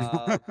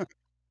 Uh,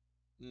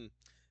 mm.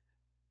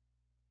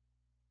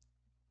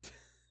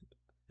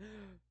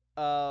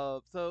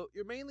 So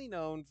you're mainly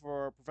known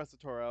for Professor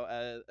Toro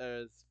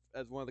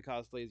as one of the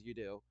cosplays you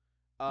do.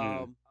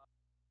 Mm. Um,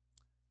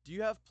 do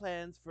you have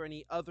plans for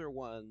any other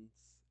ones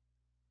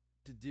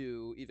to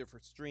do, either for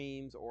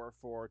streams or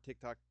for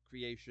TikTok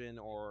creation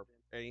or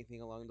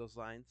anything along those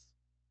lines?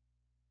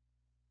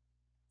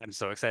 I'm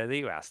so excited that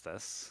you asked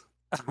this.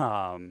 Hmm.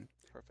 Um,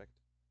 Perfect.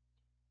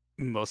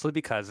 Mostly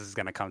because this is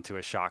going to come to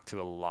a shock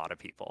to a lot of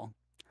people.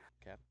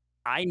 Okay.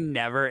 I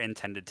never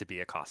intended to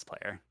be a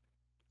cosplayer.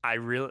 I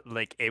really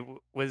like it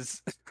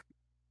was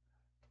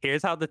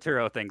here's how the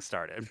Turo thing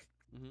started.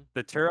 Hmm.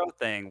 The Turo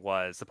thing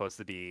was supposed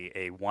to be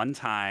a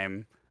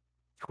one-time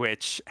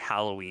Twitch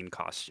Halloween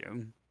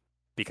costume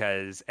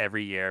because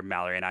every year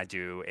Mallory and I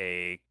do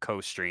a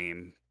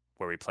co-stream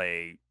where we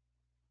play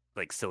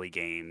like silly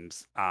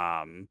games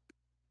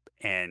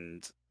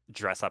and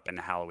dress up in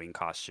Halloween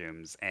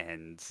costumes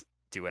and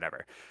do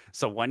whatever.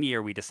 So one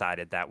year we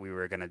decided that we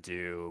were going to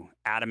do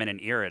Adamant and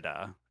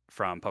Irida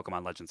from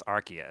Pokemon Legends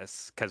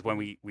Arceus because when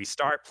Hmm. we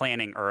start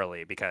planning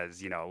early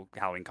because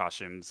Halloween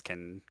costumes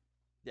can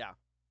Yeah.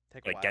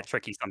 Take a like get while.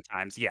 tricky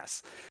sometimes.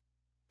 Yes.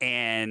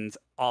 And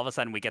all of a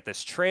sudden we get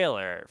this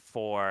trailer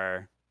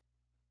for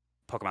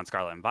Pokemon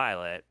Scarlet and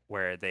Violet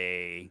where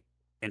they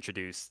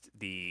introduced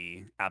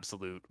the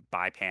absolute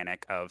buy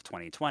panic of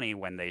 2020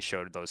 when they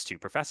showed those two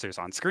professors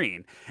on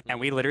screen. And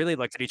we Hmm. literally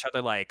looked at each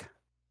other like,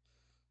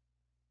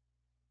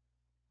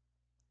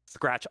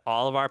 scratch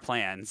all of our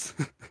plans.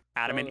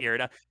 Adam Throw and them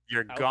Irida,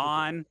 you're out the door.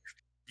 gone.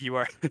 You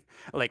are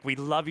like, we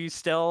love you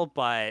still,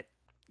 but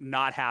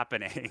not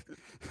happening.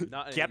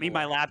 Not Get me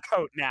my anymore. lab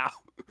coat now.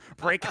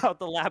 Break out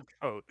the lab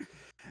coat.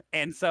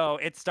 And so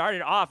it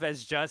started off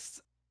as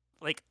just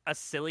like a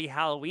silly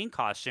Halloween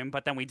costume,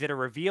 but then we did a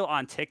reveal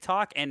on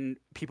TikTok and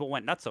people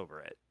went nuts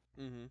over it.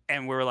 Hmm.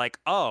 And we were like,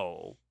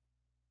 oh,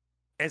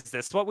 is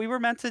this what we were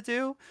meant to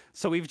do?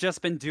 So we've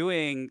just been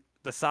doing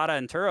the Sada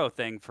and Turo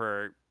thing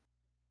for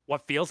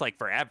what feels like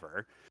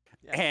forever.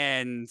 Yeah.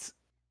 And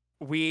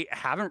we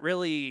haven't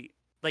really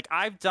like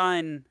I've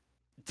done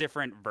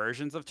different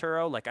versions of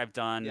Turo. Like I've Yeah.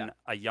 done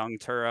a young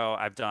Turo.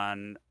 I've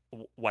done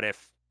what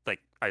if like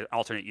an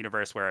alternate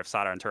universe where if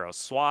Sada and Turo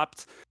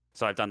swapped.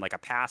 So I've done like a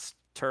past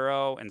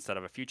Turo instead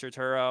of a future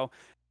Turo.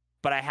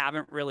 But I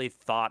haven't really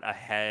thought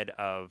ahead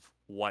of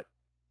what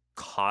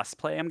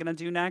cosplay I'm gonna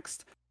do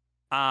next.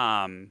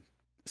 Um,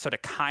 so to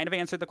kind of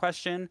answer the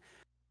question,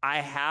 I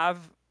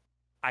have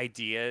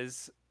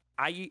ideas.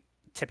 I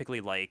typically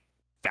like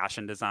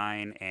fashion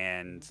design Hmm.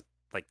 and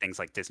like things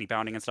like Disney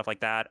bounding and stuff like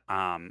that.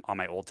 On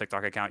my old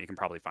TikTok account, you can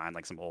probably find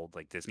like some old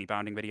like Disney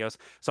bounding videos.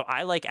 So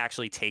I like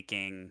actually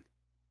taking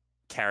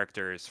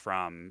characters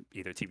from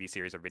either TV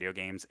series or video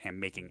games and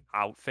making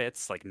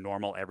outfits, like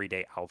normal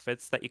everyday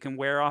outfits that you can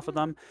wear off of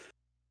Hmm.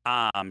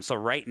 them. So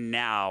right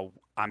now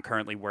I'm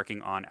currently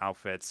working on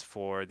outfits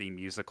for the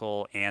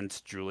musical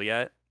and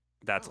Juliet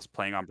Oh. that's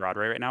playing on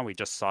Broadway right now. We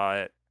just saw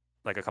it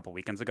like a couple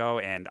weekends ago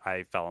and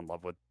I fell in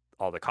love with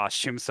all the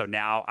costumes. So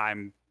now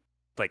I'm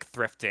like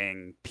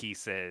thrifting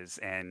pieces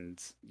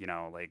and,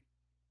 like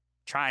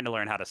trying to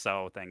learn how to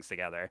sew things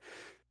together.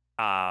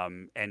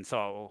 And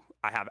so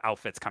I have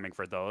outfits coming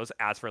for those.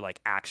 As for like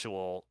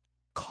actual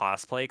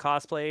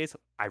cosplays,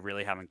 I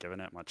really haven't given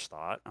it much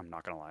thought. I'm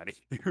not gonna lie to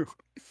you.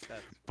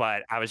 That's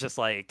But I was just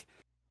like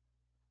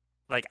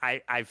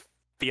I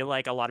feel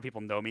like a lot of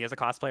people know me as a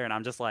cosplayer, and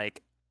I'm just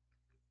like,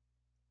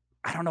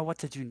 I don't know what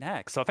to do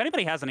next. So if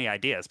anybody has any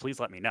ideas, please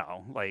let me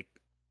know. Like,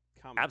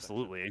 comment section.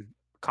 absolutely.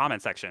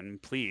 Comment section,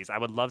 please. I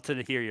would love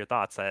to hear your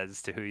thoughts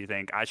as to who you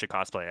think I should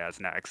cosplay as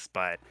next.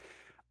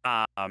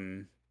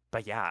 Um,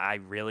 but yeah,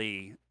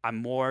 I'm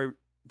more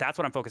that's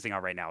what I'm focusing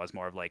on right now is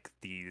more of like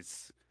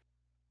these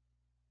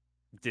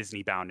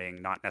Disney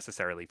bounding, not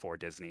necessarily for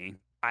Disney.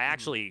 I Hmm.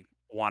 actually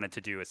wanted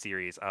to do a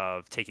series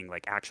of taking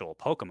like actual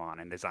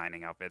Pokemon and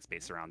designing outfits Mhm.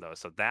 based around those.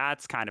 So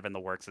that's kind of in the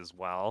works as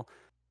well.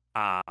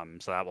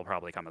 So that will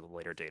probably come at a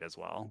later date as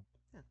well.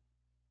 Yeah,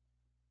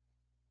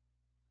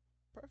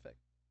 perfect.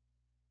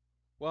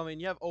 Well, I mean,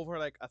 you have over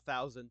like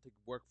 1,000 to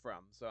work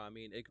from, so I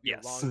mean, it could be a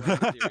Yes. long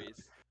running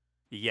series.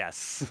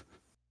 Yes.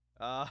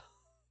 Uh,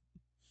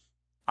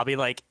 I'll be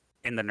like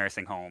in the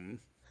nursing home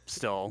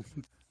still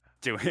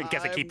doing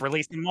because they keep I'm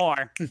releasing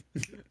more.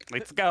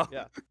 Let's go.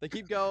 yeah. They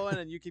keep going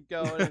and you keep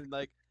going and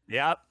like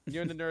Yep.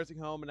 you're in the nursing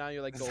home and now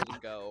you're like Golden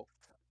Go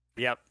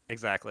Yep,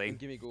 exactly. and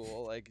Gimme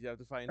Ghoul. Like you have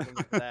to find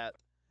something for that.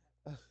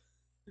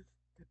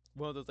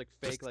 One of those like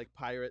fake Just like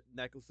pirate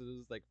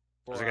necklaces like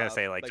I was for gonna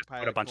say like like just put a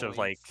pirate bunch of coins.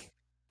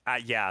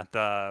 like yeah,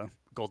 the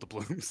gold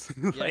blooms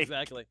Yeah, like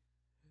exactly.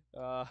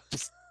 Uh,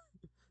 just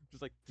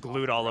just like toss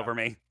glued them all over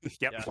around. me.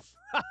 Yep. Yes,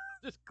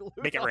 just glued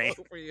Make it all rain.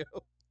 over you.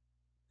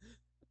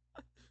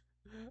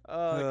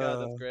 Oh god,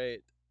 that's Uh,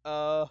 great.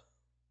 Uh,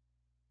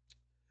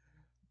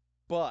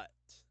 but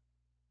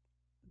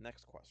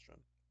next question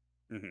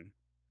mhm.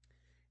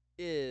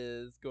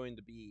 is going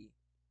to be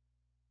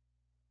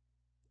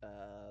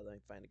let me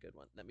find a good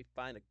one. Let me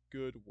find a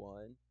good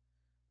one.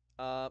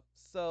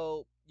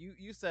 So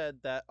you said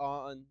that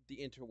on the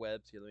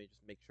interwebs here. Let me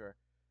just make sure.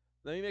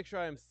 Let me make sure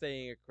I'm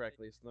saying it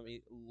correctly. So let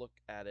me look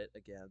at it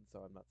again, so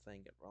I'm not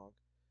saying it wrong.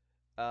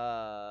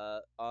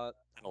 A Oh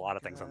lot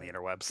of things on the god,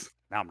 interwebs.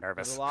 Now I'm there's a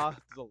nervous. lot.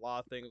 There's a lot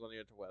of things on the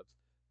interwebs.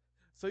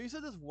 So you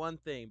said this one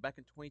thing back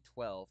in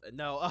 2012, and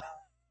no,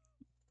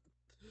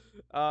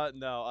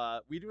 no,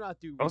 we do not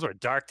do Those we. were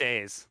dark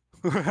days.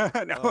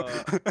 No.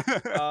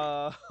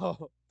 Uh, uh.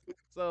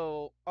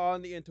 So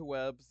on the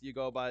interwebs, you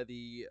go by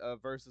the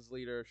versus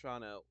leader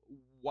Shawno.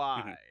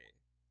 Why? Mhm.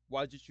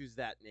 Why'd you choose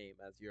that name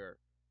as your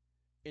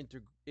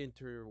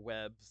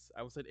interwebs? I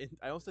almost said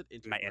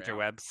My intergram.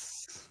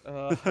 interwebs. I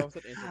almost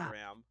said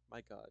intergram.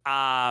 My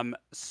God.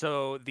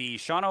 So the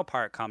Shawno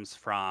part comes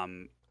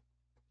from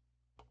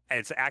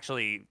it's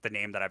actually the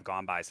name that I've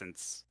gone by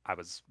since I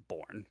was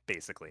born,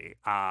 basically.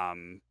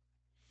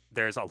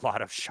 There's a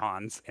lot of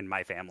Seans in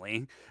my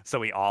family, so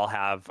we all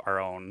have our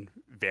own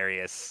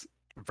various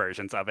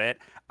versions of it.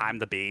 Mm-hmm. I'm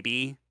the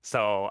baby,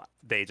 so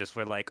they just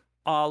were like,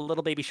 "Oh,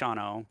 little baby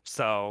Shawno."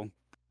 So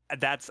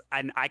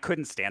and I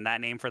couldn't stand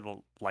that name for the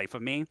life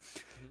of me.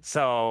 Mm-hmm.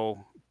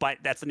 So, but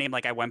that's the name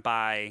like I went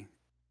by,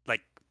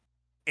 like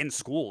in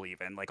school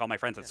even. Like all my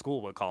friends at Yeah.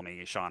 school would call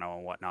me Shawno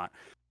and whatnot.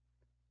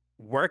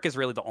 Work is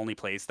really the only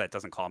place that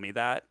doesn't call me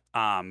that.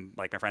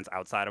 Like my friends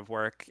outside of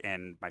work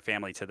and my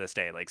family to this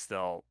day, like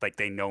still like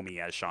they know me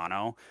as Shawno.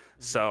 Mm-hmm.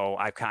 So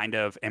I've kind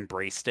of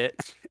embraced it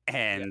Yeah.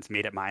 and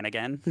made it mine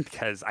again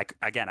because I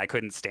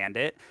couldn't stand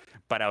it,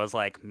 but I was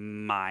like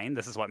mine.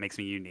 This is what makes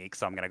me unique,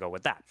 so I'm gonna go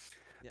with that.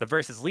 Yeah. The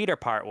versus leader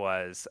part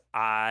was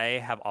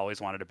I have always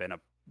wanted to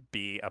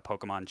be a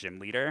Pokemon gym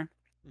leader.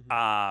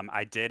 Mm-hmm.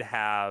 I did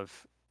have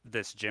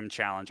this gym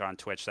challenge on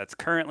Twitch that's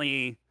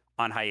currently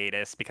on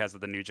hiatus because of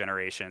the new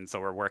generation. So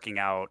we're working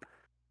out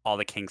all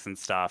the kinks and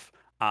stuff.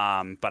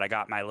 But I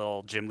got my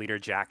little gym leader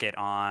jacket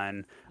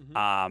on.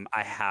 Mm-hmm.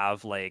 I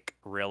have like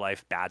real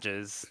life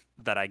badges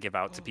that I give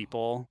out to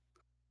people,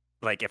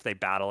 like if they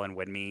battle and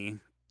win me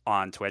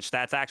on Twitch.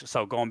 That's actually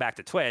so going back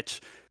to Twitch.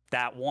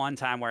 That one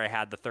time where I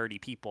had the 30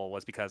 people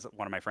was because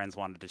one of my friends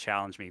wanted to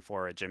challenge me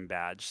for a gym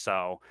badge.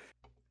 So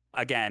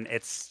again,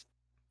 it's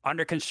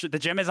the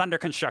gym is under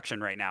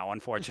construction right now,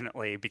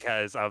 unfortunately,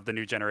 because of the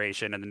new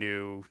generation and the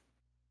new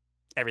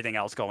everything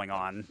else going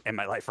on in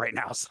my life right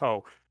now.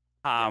 So,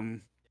 Yeah.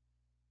 um,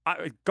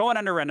 going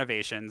under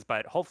renovations,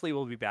 but hopefully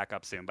we'll be back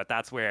up soon. But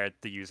that's where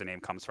the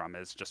username comes from,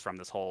 is just from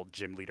this whole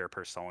gym leader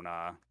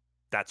persona.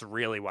 That's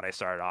really what I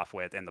started off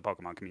with in the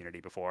Pokemon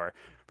community before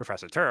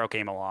Professor Turo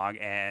came along,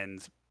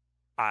 and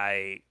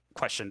I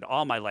questioned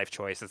all my life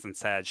choices and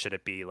said, should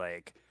it be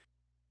like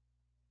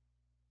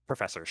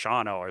Professor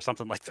Shawno or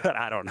something like that?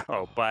 I don't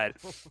know,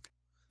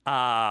 Oh.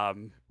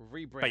 um,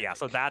 but yeah,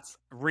 so Rebranding. that's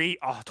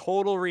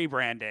total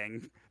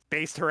rebranding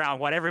based around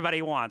what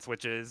everybody wants,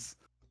 which is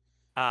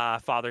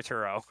Father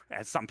Turo,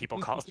 as some people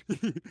call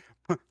it.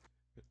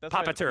 That's probably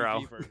Papa the PG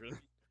Turo. version. Uh,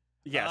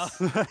 Yes.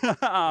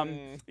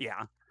 mm,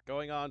 Yeah.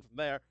 going on from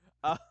there.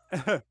 Uh,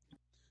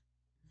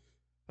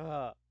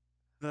 uh,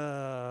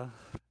 uh,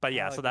 but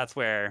yeah, oh so god. that's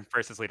where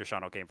versus Leader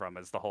Shawno came from,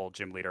 is the whole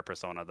gym leader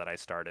persona that I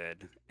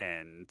started,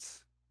 and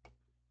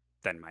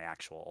then my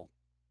actual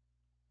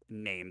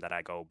name that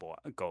I go boy,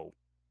 go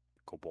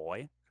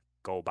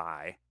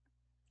by.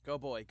 Go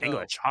boy, go.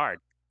 English hard.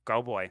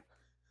 Go boy.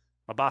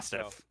 Go.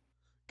 Mabostiff.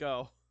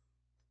 Go.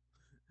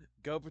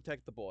 Go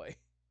protect the boy.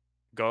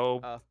 Go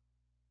Uh,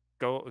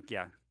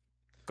 yeah.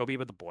 Go be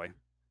with the boy.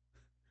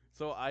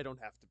 so I don't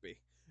have to be.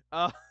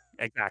 Uh,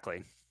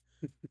 Exactly.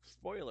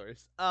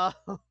 spoilers. I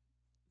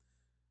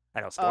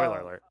know, spoiler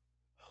Uh, alert.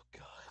 oh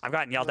I've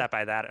gotten god. yelled at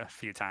by that a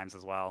few times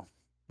as well,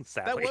 That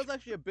sadly. was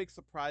actually a big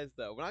surprise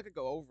though. We're not gonna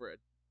go over it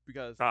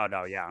because, Oh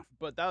no, yeah.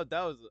 but that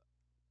was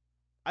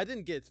I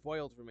didn't get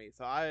spoiled for me.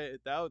 So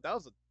that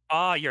was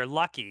Oh, you're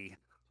lucky.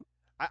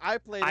 I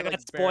played I it like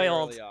got very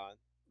spoiled early on.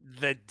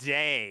 the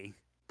day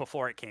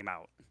before it came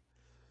out.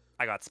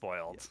 I got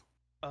Yeah. spoiled.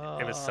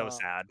 It was so Uh,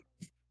 sad.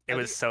 It I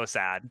was think so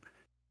sad.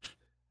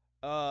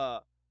 uh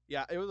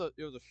yeah, it was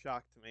a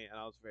shock to me, and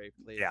I was very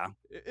pleased. Yeah.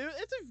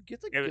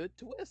 It's a It good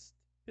twist.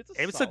 It's a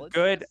it was a solid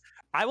good, twist.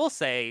 I will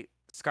say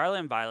Scarlet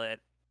and Violet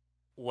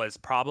was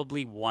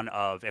probably one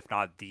of, if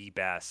not the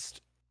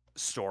best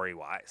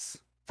story-wise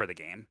for the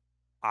game.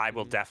 I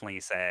will Hmm. definitely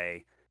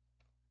say,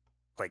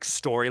 like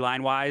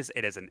storyline wise,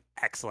 it is an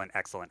excellent,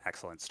 excellent,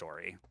 excellent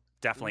story.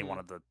 Definitely Hmm. one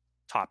of the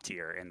top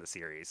tier in the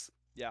series.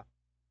 Yeah,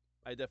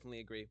 I definitely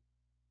agree.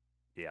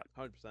 Yeah.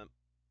 100%.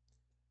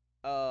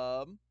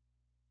 Um,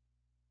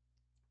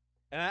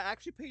 and I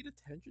actually paid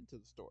attention to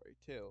the story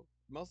too.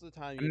 Most of the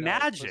time,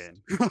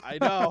 Imagine. I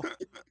know,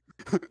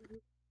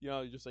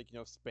 you just like,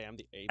 spam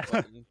the A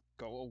button,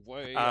 go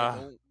away. I uh,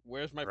 don't.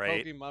 Where's my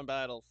right. Pokemon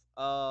battles?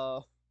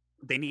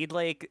 They need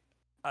like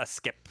a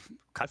skip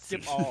I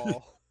skip cutscene.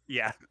 all.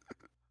 Yeah.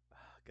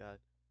 God,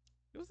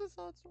 it was a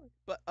solid story.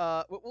 But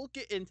we'll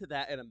get into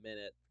that in a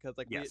minute because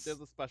like Yes.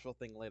 there's a special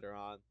thing later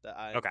on that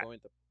I'm Okay. going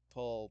to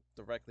pull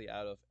directly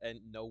out of and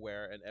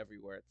nowhere and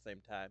everywhere at the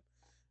same time.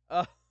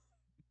 Uh,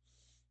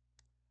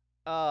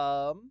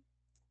 um,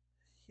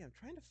 yeah, I'm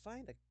trying to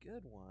find a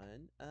good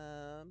one.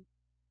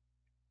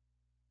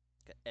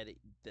 Gotta edit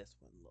this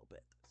one a little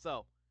bit.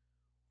 So,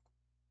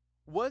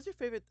 what is your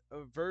favorite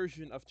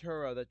version of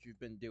Turo that you've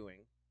been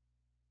doing?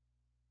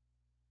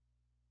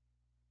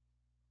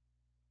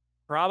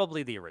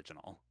 Probably the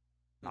original.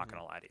 Not Mm-hmm.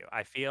 gonna lie to you.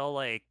 I feel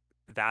like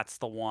that's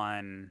the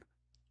one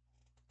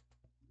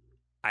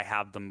I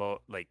have the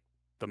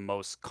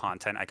most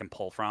content I can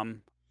pull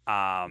from.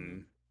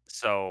 Mm-hmm.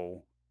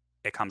 So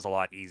it comes a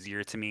lot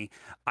easier to me.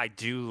 I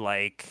do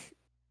like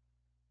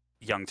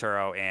young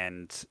Turo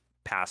and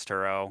past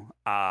Turo.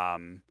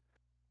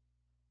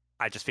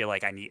 I just feel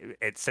like I need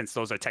it since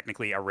those are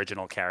technically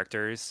original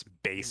characters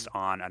based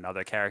on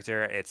another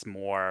character. It's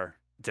more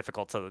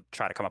difficult to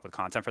try to come up with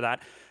content for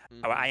that.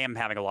 Mm-hmm. I am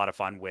having a lot of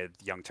fun with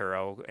young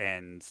Turo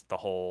and the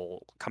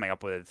whole coming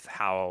up with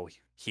how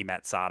he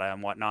met Sada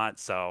and whatnot.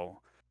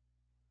 So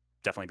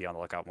definitely be on the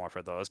lookout more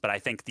for those. But I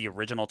think the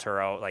original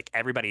Turo, like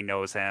everybody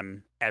knows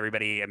him.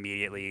 Everybody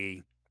Mm-hmm.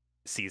 immediately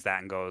sees that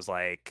and goes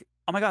like,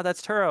 "Oh my God,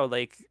 that's Turo!"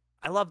 Like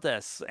I love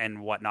this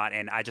and whatnot.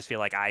 And I just feel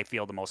like I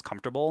feel the most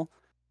comfortable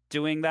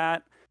doing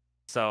that.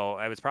 So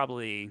it was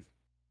probably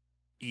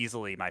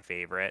easily my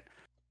favorite.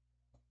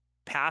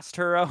 Past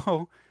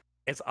Turo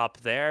is up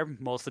there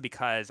mostly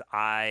because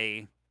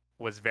I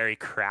was very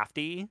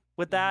crafty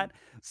with Mm-hmm. that.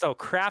 So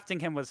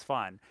crafting him was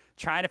fun.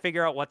 Trying to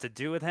figure out what to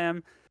do with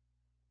him,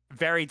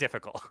 very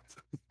difficult.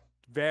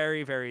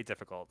 Very, very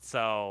difficult.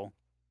 So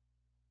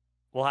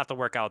we'll have to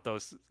work out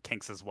those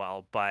kinks as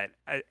well. But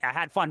I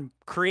had fun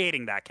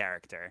creating that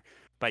character.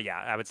 But yeah,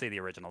 I would say the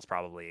original is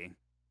probably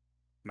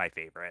my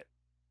favorite.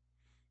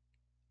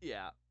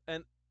 Yeah,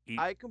 and He,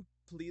 I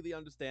completely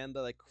understand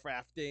the like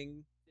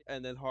crafting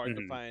and then hard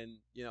to mhm, find,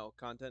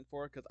 content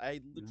for because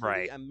I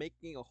literally right. am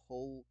making a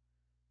whole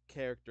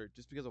character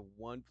just because of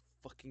one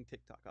fucking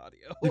TikTok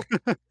audio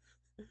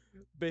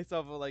based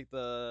off of like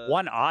the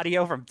One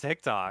audio from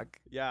TikTok.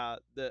 yeah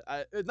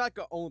it's not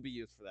gonna only be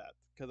used for that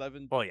because I've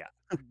been Well, yeah.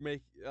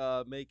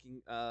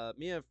 making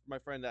me and my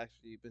friend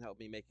actually been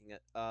helping me making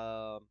it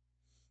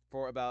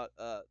for about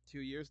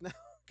 2 years now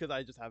because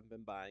I just haven't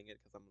been buying it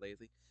because I'm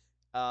lazy.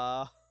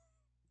 Uh,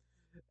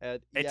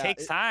 and It yeah,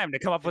 takes time to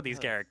come up with it these does.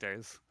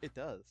 characters. It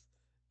does.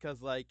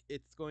 Because like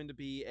it's going to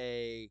be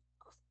a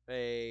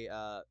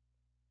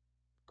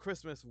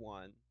Christmas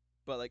one,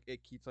 but like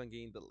it keeps on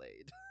getting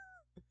delayed.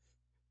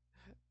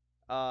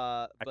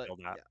 I But feel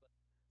that. yeah.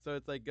 So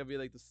it's like gonna be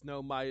like the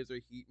snow miser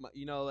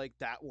like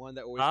that one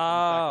that always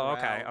comes back Oh,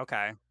 okay, around.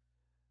 okay.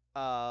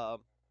 I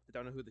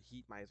don't know who the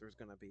heat miser is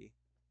gonna be,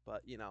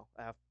 but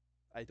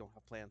I don't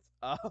have plans.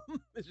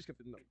 It's just gonna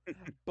be no.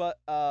 But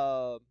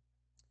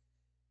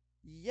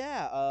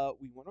yeah,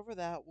 we went over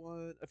that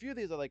one. A few of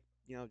these are like,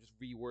 just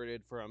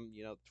reworded from,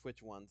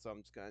 Twitch ones, so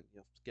I'm just gonna,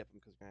 skip them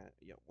because we're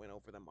gonna, went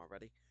over them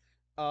already.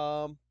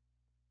 Um,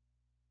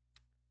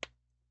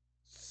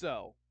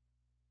 so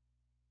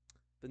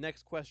the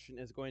next question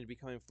is going to be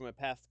coming from a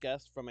past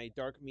guest from a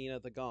Dark Mina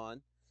the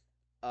Gone.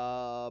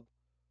 Uh,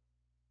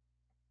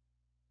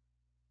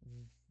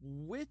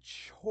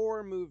 which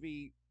horror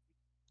movie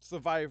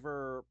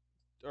survivor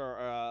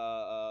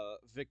or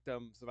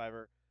victim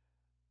survivor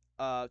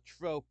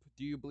trope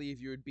do you believe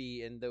you would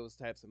be in those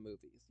types of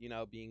movies?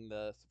 Being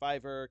the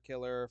survivor,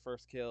 killer,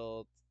 first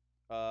killed,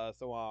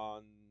 so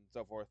on,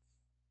 so forth.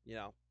 You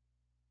know,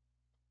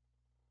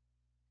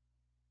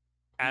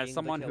 As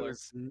being the someone killer.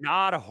 who's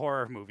not a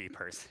horror movie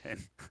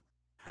person,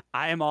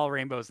 I am all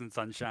rainbows and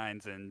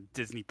sunshines and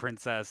Disney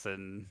princess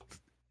and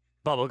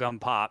bubblegum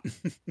pop,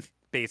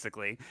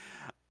 basically.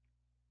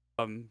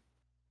 Um,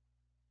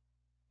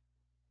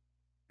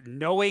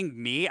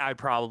 Knowing me, I'd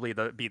probably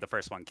be the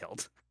first one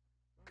killed.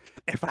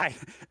 If I,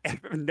 if,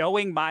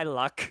 knowing my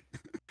luck,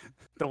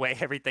 the way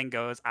everything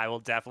goes, I will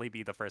definitely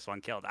be the first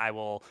one killed. I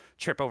will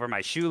trip over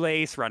my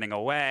shoelace running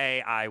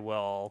away. I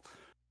will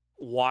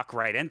walk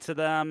right into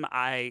them.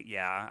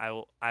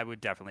 Yeah, I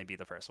would definitely be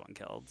the first one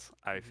killed.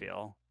 I Hmm.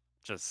 feel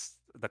just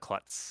the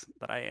klutz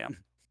that I am,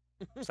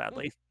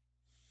 sadly.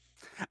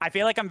 I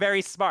feel like I'm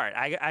very smart.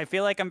 I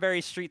feel like I'm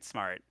very street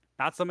smart.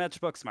 Not so much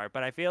book smart,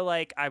 but I feel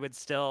like I would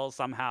still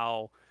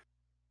somehow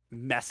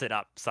mess it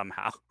up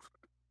somehow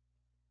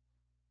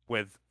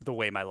with the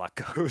way my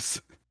luck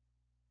goes.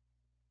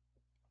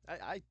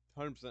 I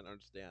 100%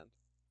 understand.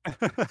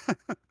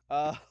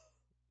 Uh,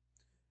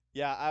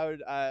 yeah, I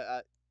would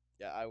not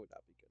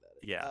be good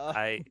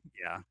at it.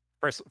 Yeah.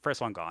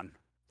 First one gone.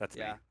 That's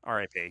me. Yeah,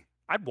 R.I.P.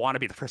 I'd want to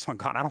be the first one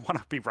gone. I don't want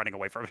to be running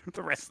away from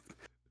the rest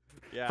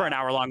for an yeah,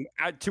 hour long,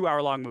 2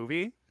 hour long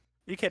movie. Are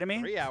you kidding me?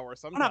 3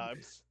 hours I don't have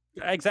sometimes.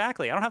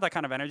 exactly. I don't have that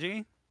kind of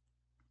energy.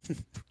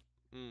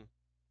 Mm,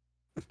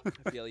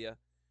 I feel you.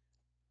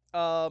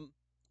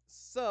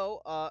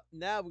 So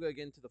now we're gonna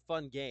get into the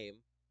fun game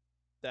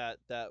that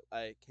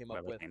I came up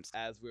Whatever with names.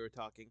 as we were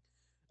talking,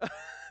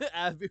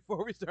 as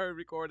before we started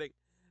recording.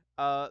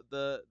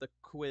 The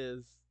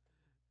quiz,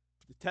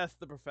 test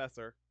the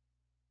professor.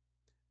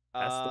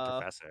 That's the Uh,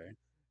 professor.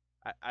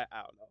 I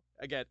don't know.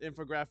 Again,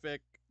 infographic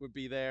would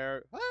be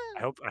there. I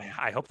hope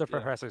the Yeah.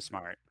 professor's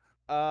smart.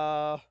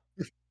 Uh.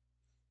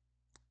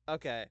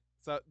 Okay.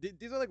 So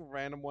these are like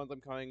random ones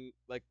I'm coming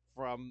like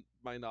from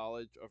my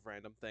knowledge of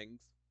random things.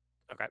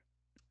 Okay.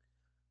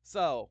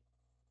 So,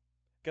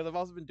 because I've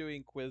also been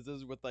doing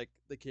quizzes with like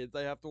the kids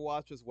I have to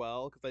watch as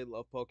well because they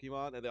love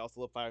Pokemon and they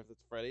also love Five Nights at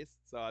Freddy's.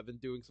 So I've been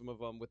doing some of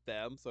them with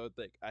them. So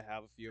like I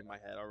have a few in my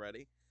head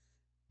already.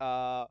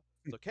 So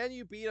can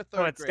you beat a So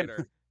third it's gonna.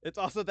 grader? It's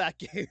also that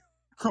game.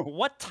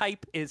 What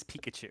type is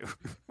Pikachu?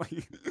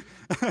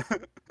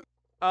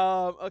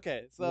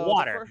 Okay. So the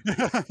Water.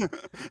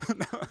 first,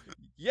 No.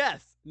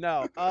 yes,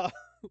 no.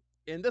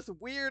 In this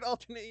weird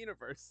alternate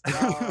universe.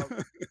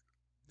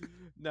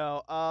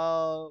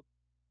 No.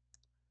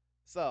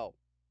 So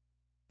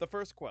the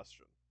first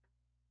question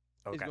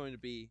is Okay. going to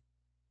be,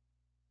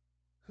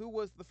 who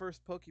was the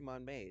first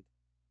Pokemon made?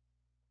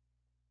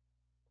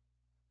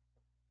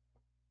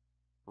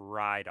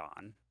 Ride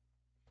on.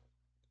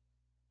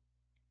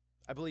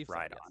 I believe so.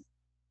 Ride on.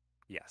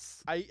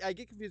 Yes. Yes. I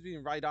get confused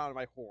between Rhydon and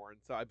my horn,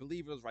 so I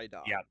believe it was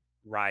Rhydon, Yep.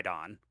 Ride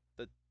on.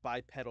 the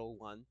bipedal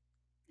one.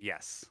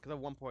 Yes. Because at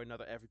one point or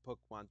another, every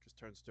Pokemon just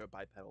turns into a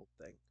bipedal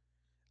thing.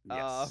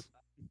 Uh,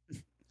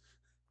 Yes.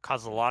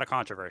 Caused a lot of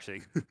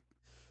controversy.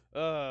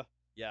 uh,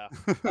 yeah.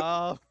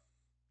 Uh,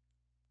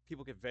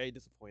 People get very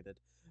disappointed.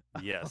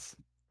 Yes.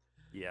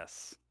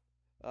 Yes.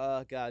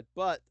 God.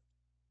 But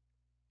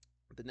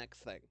the next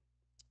thing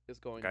is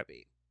going to Okay.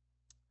 be,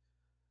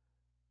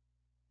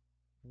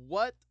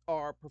 what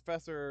are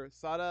Professor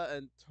Sada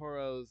and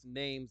Toro's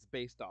names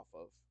based off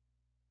of?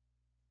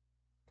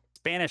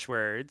 Spanish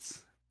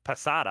words,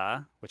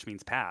 pasada, which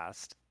means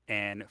past,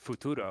 and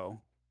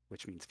futuro,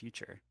 which means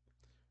future.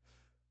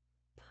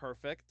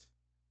 Perfect.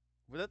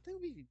 Would that thing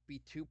be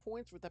 2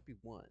 points or would that be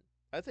one?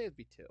 I'd say it'd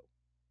be two.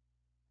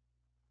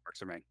 Works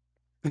for me.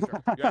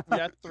 Sure. You're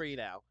at three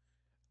now.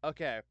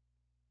 Okay.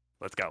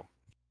 Let's go.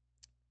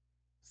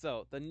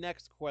 So the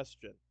next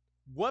question.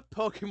 What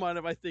Pokemon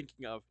am I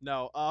thinking of?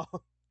 No,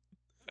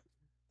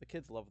 the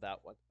kids love that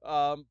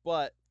one.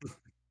 But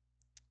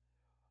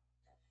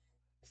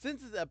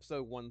since it's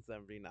episode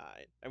 179,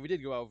 and we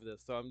did go over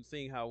this, so I'm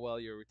seeing how well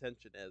your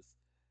retention is.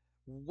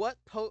 What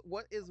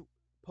is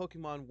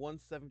Pokemon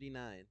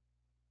 179?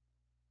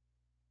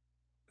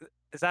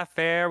 Is that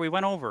fair? We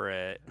went over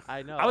it. I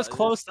I know. was It's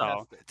close though.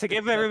 testing. To It's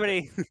give testing.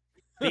 everybody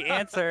the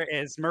answer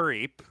is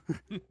Mareep.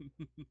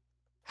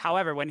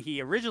 However, when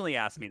he originally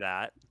asked me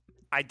that,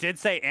 I did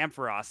say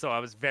Ampharos, so I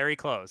was very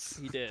close.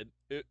 He did.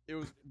 It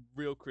was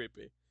real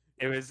creepy.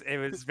 It was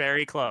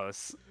very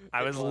close.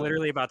 I It was was.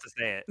 literally about to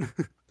say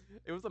it.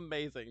 It was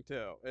amazing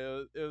too.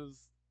 It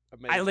was I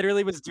amazing.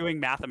 literally was doing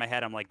math in my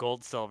head. I'm like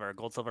gold, silver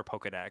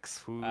Pokedex.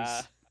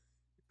 Uh,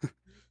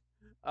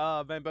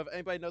 Who's Man, but if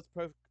anybody knows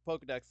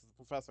Pokedex is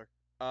a professor.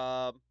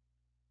 Um,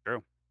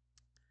 true?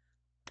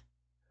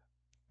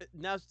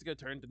 Now it's just gonna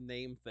turn to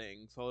name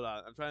things. Hold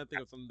on, I'm trying to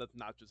think of something that's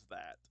not just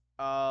that.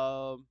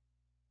 I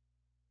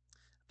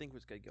think we're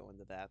just gonna go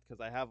into that because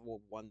I have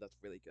one that's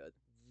really good.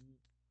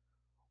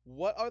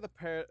 What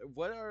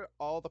are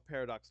all the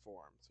paradox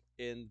forms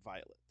in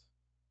Violet?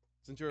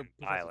 Since you're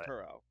Professor Violet.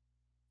 Turo.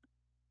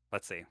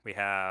 Let's see. We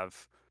have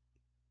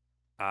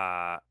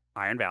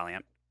Iron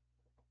Valiant,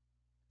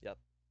 Yep.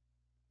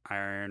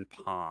 Iron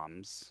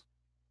Palms,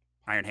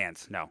 Iron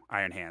Hands. No,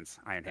 Iron Hands.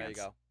 Iron There you Hands.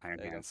 go. Iron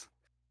There you go. Hands.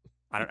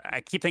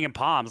 I keep thinking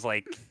palms,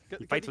 like he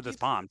Because fights he with his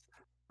keeps palms.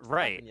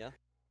 Right. slapping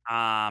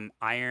you.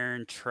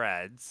 Iron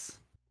treads.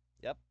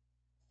 Yep.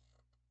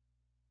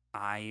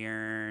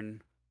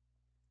 Iron.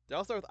 They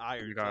all start with Oh my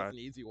iron, so that's god. an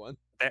easy one.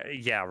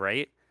 Yeah,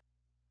 right.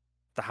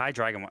 The high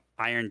dragon one.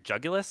 Iron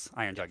Jugulus.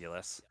 Iron Yes.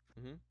 Jugulus.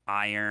 Mm-hmm.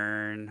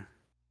 Iron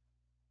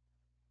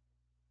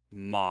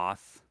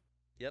moth.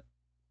 Yep.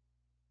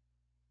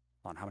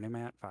 Hold on, how many am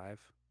I at? Five.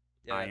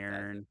 Yeah, I got five.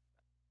 Iron.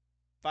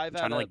 Five I'm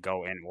trying out to of like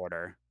go in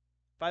order.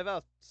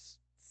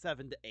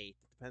 7 to 8. It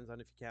depends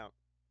on if you count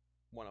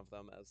one of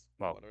them as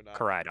Well, one or not.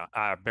 Coridon.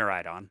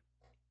 Miraidon Yep.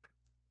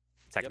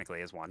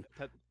 technically is one. It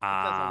says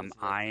on this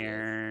list he is.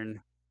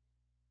 Iron.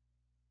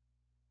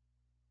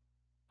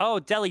 Oh,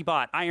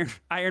 Delibot,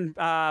 Iron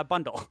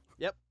Bundle.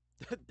 Yep.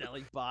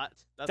 Deli bot.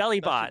 That should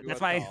Delibot. be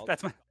what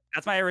it's called.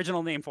 That's my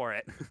original name for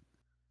it. Just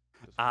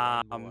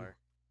one Um, more.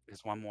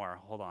 there's one more.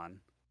 Hold on.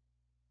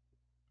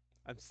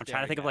 I'm I'm trying to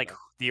staring think of at like him.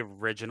 the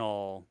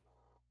original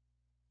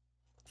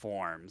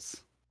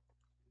forms.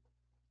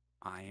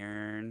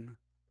 Iron.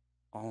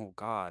 Oh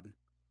God.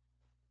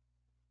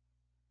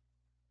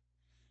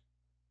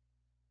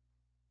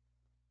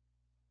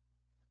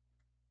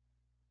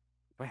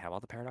 Do I have all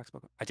the Paradox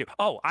book? I do.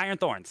 Oh, Iron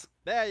Thorns.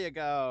 There you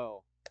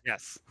go.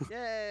 Yes.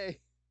 Yay. That's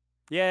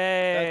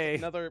Yay.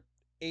 another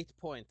 8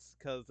 points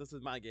because this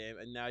is my game,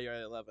 and now you're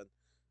at 11.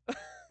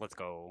 Let's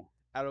go.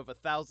 Out of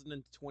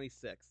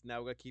 1,026. Now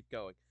we're gonna keep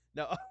going.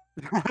 No,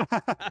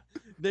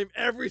 name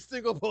every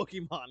single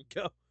Pokemon.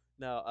 Go.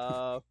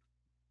 No,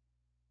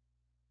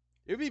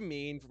 it'd be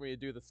mean for me to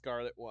do the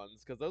Scarlet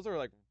ones because those are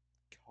like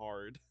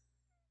hard.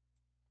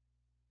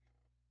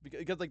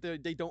 Because like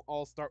they don't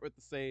all start with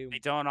the same. They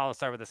don't all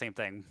start with the same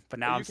thing, but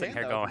Oh, now I'm you sitting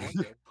can here though if you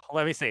going. want to.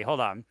 Let me see. Hold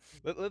on.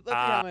 Let's see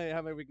Uh,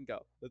 how many we can go.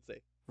 Let's see.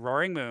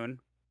 Roaring Moon.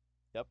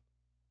 Yep.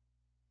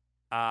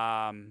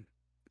 Um.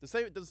 The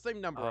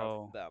same number of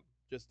Oh, them.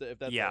 Just if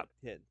that's yeah.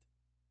 a hint.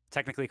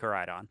 Technically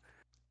Koraidon.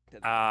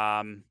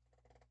 Technically.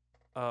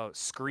 Oh,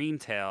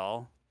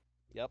 Screamtail.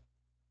 Yep.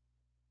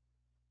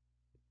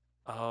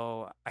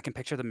 Oh, I can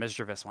picture the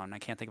Misdreavus one. I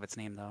can't think of its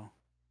name though.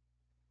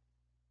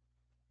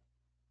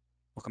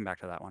 We'll come back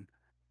to that one.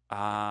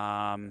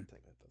 I'm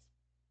taking this.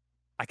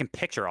 I can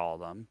picture all of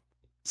them.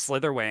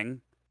 Slitherwing.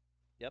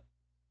 Yep.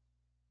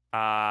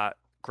 Uh,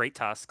 Great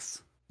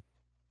Tusks.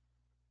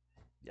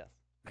 Yes.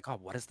 My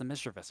God, what is the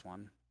Misdreavus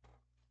one?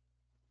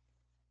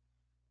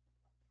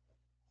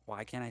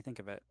 Why can't I think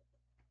of it?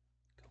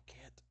 Go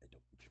cat. I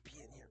don't want you to be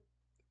in here.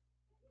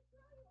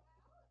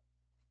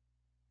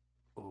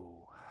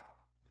 Ooh,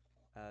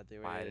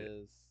 There why?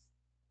 is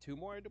two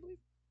more, I believe.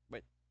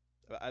 Wait,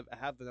 I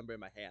have the number in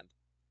my hand.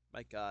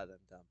 My God, I'm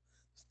dumb.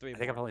 There's three I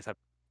think I've more. only said.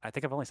 I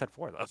think I've only said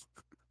four though.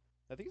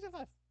 I think you said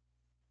five.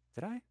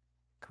 Did I?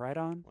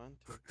 Koraidon? One,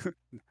 two,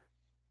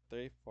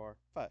 three, four,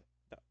 five.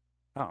 No.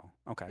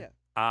 Oh, okay.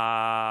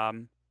 Yeah.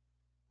 Um.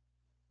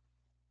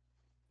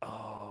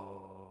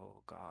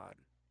 Oh God.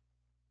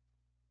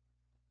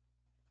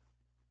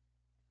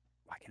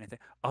 Why can't I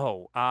think?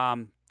 Oh,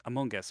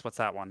 Amoonguss. What's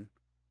that one?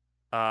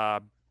 Uh,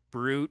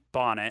 Brute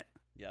Bonnet.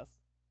 Yes.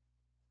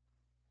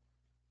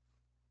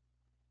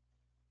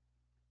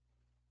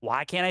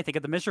 Why can't I think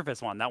of the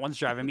Mischievous one? That one's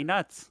driving me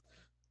nuts.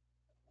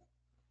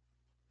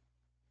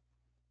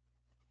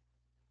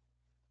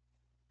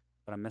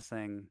 But I'm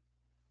missing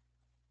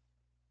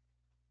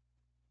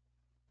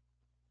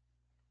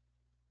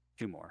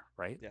two more,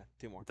 right? Yeah.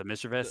 Two more. The The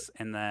Mischievous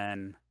and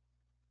then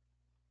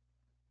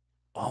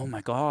oh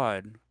my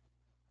God.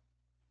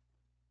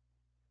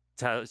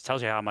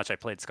 Tells you how much I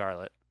played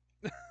Scarlet.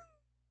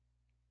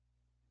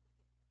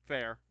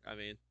 fair. I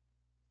mean.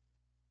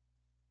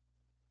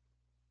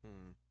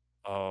 Hmm.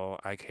 Oh,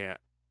 I can't.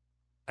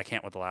 I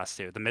can't with the last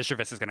two. The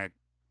Mischievous is gonna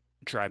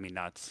drive me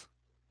nuts.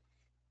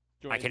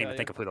 Do you I want me can't to even tell you?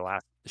 think of who the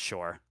last.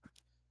 Sure.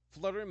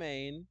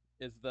 Fluttermane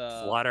is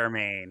the,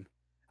 Fluttermane.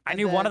 I and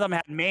knew one of then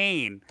them had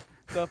mane.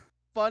 the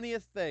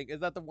funniest thing is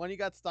that the one you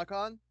got stuck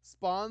on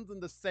spawns in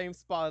the same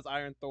spot as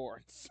Iron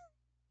Thorns.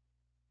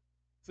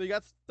 So you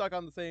got stuck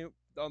on the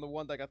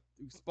one that got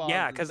spawns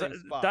Yeah, in the because same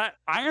spot. that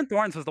Iron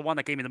Thorns was the one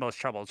that gave me the most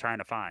trouble trying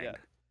to Yeah. find.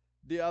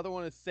 The other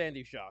one is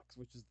Sandy Shocks,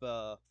 which is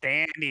the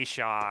Dandy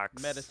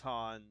Shocks. Metaton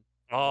one.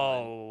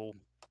 Oh,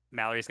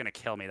 Mallory's gonna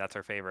kill me. That's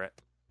her favorite.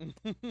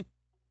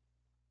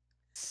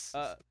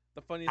 uh,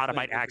 the funniest Thought I thing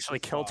might is it actually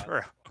just killed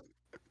spawns.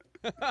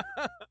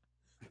 her.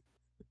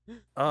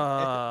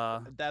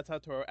 Uh, That's how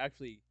Toro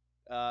actually.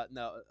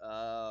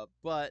 No.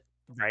 But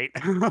right.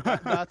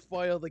 not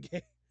spoil the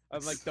game.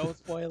 I'm like, don't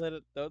spoil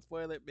it. Don't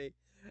spoil it, me.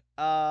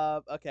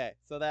 Okay,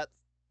 so that's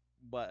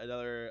what,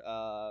 another 6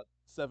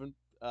 So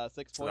that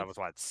points. was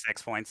what,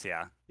 6 points?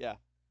 Yeah. Yeah,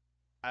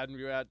 and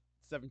we're at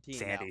 17 now.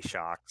 Sandy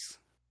Shocks.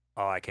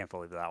 Oh, I can't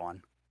believe that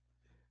one.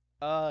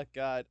 Oh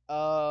God.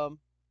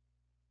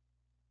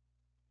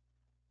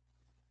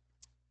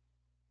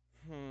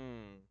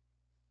 Hmm.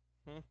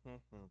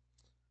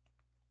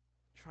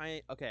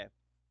 Try. Okay.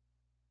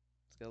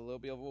 It's got a little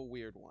bit of a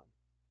weird one,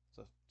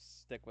 so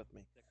stick with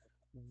me.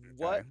 Okay.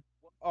 What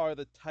are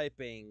the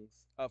typings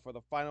for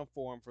the final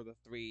form for the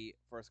three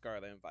for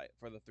Scarlet and Violet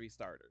for the three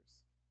starters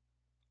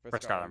for For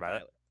Scarlet Scarlet and and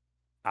Violet.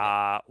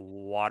 Violet? Yep.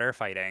 Water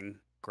fighting,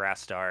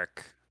 Grass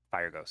Dark,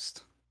 Fire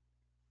Ghost.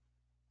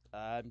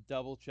 I'm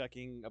double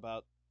checking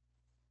about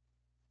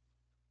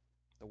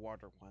the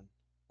water one.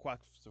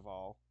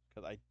 Quaxaval,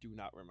 because I do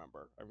not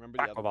remember. I remember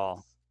the other Quackball.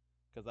 ones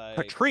because I.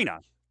 Katrina.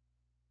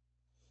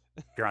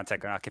 If you're on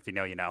Tekronok, if you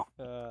know, you know.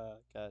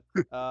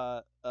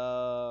 God.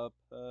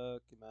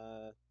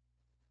 Pokemon.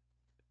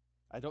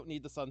 I don't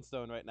need the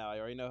Sunstone right now. I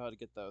already know how to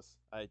get those.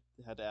 I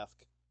had to ask.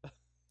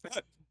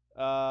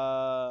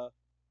 uh,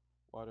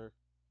 Water.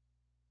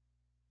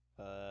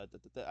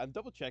 I'm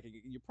double checking.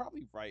 You're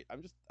probably right.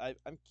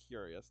 I'm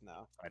curious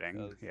now. Fighting,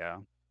 Because yeah.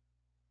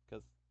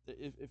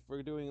 if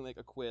we're doing like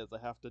a quiz, I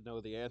have to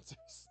know the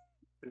answers.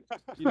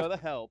 That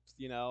helps.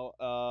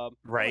 Oh,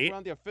 we're Right?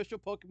 on the official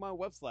Pokemon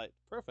website.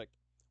 Perfect.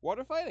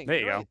 Water fighting. There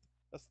you go.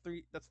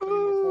 Great. That's three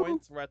more Woo!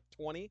 points. We're at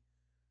 20.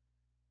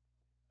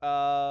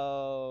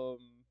 Um,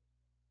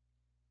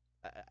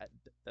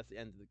 that's the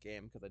end of the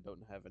game because I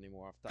don't have any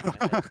more off the top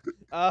of my head.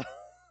 Uh,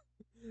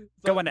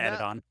 Go so on to edit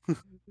now on.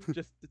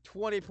 just the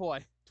 20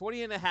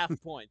 and a half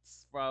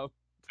points from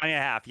 20 and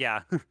a half,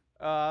 yeah.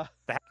 uh,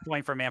 The half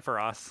point for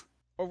Ampharos.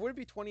 or would it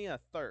be 20 and a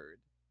third?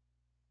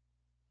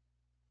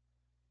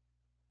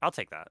 I'll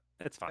take that.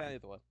 It's fine.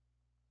 Either one.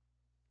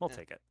 We'll Eh.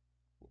 take it.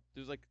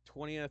 There's like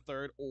 20 and a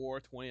third, or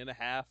 20 and a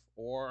half,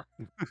 or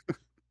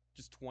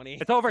just 20.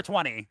 It's over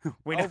 20.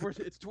 We know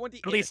It's 20.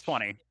 at least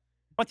 20.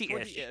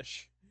 20-ish.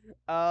 20-ish.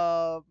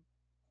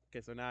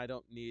 Okay, so now I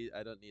don't need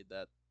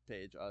that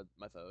page on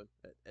my phone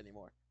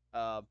anymore.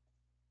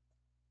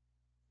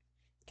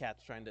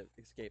 Cat's trying to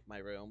escape my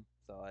room,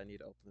 so I need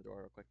to open the door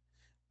real quick.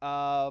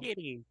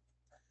 Kitty.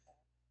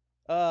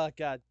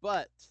 God,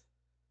 but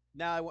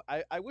now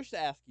I wish to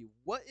ask you,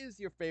 what is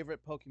your favorite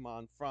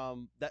Pokemon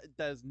from that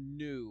is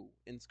new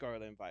in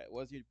Scarlet and Violet?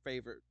 What's your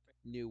favorite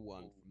new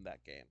one from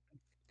that game?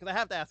 Because I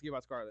have to ask you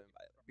about Scarlet and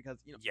Violet because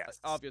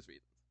Yes. obvious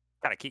reasons.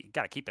 Gotta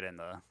keep it in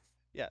the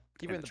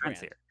keep it in the trends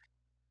brand. here.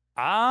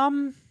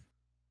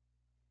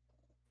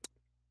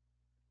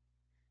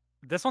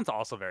 This one's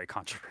also very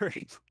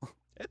controversial.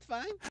 It's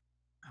fine.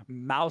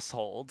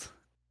 Mousehold.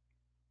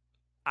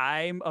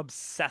 I'm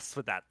obsessed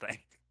with that thing.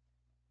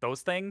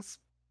 Those things,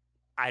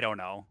 I don't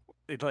know.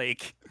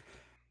 It's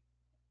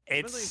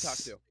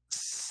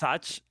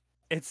such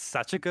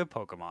a good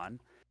Pokemon.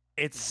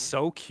 It's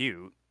so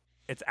cute.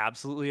 It's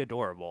absolutely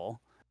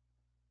adorable.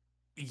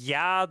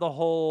 Yeah, the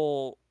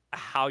whole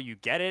how you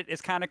get it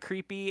is kind of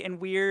creepy and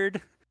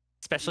weird,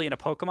 especially in a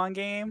Pokemon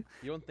game.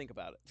 You don't think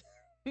about it.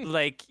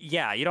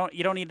 Yeah, you don't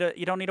need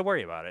to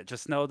worry about it.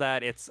 Just know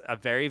that it's a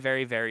very,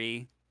 very,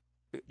 very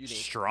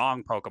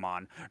strong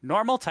Pokemon.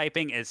 Normal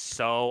typing is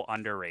so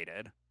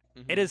underrated.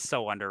 It is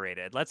so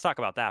underrated. Let's talk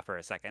about that for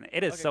a second.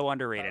 It is so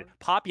underrated.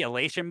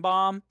 Population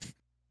Bomb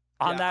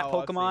on that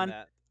Pokemon.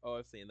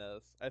 I've seen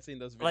those. I've seen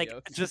those videos. Like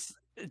just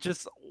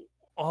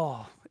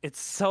oh, it's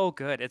so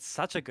good. It's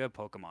such a good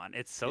Pokemon.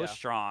 It's so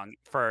strong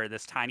for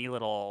this tiny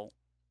little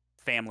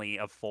family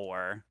of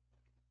 4.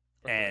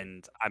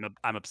 And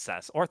I'm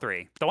obsessed. Or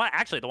 3. The one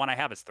I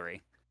have is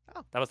 3.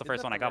 Oh, that was the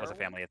first one I got was a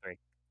family of 3.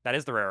 That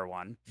is the rarer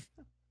one.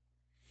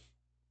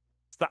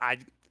 So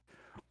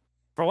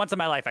for once in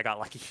my life I got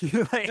lucky.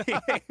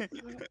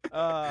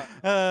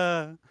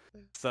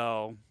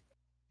 So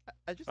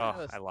I just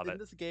I love it. In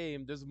this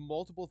game, there's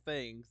multiple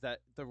things that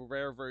the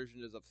rare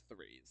version is of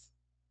 3s.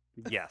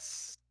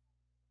 Yes.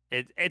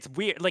 It's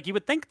weird. Like you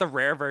would think the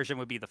rare version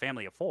would be the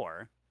family of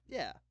 4.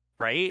 Yeah.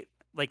 Right?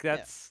 Like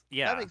that's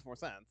That makes more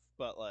sense.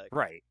 But like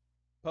right.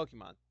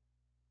 Pokemon.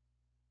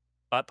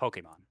 But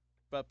Pokemon.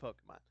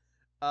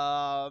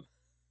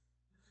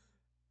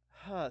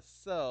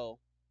 So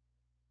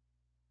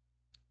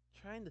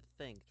trying to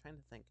think.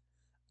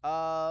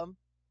 And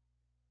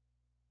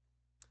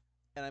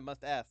I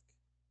must ask,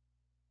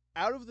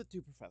 out of the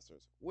 2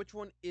 professors, which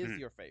one is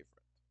your favorite?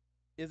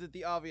 Is it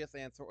the obvious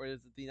answer or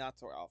is it the not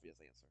so obvious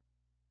answer?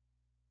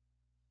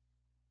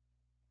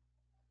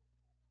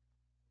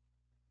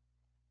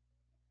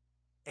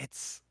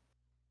 It's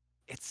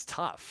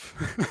tough.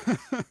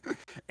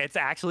 It's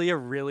actually a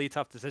really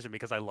tough decision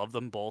because I love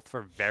them both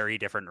for very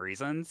different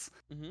reasons.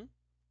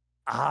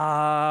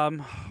 But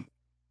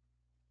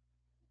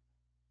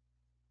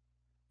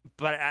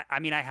I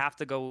mean, I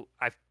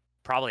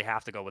probably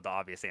have to go with the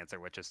obvious answer,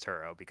 which is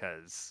Turo,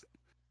 because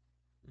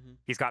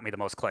he's got me the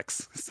most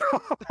clicks. So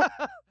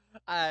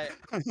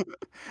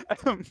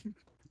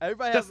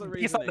everybody has the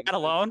reason. That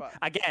alone,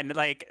 again,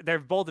 like they're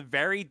both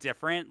very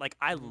different. Like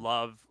I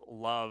love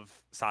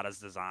Sada's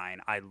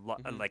design. I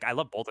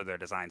love both of their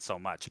designs so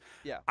much.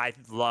 Yeah. I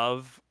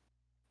love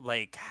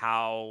like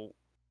how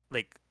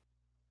like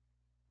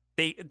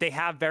they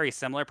have very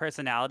similar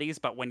personalities,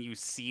 but when you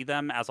see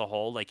them as a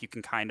whole, like you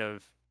can kind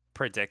of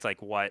predict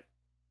like what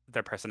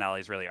their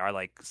personalities really are.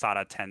 Like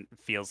Sada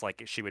feels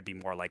like she would be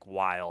more like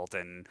wild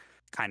and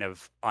kind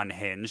of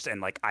unhinged,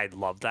 and like I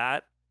love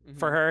that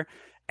for her.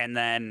 And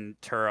then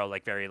Turo,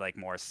 like very like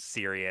more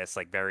serious,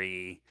 like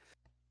very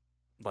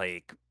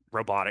like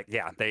robotic.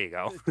 Yeah, there you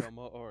go.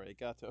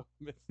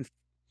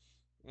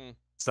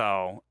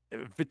 So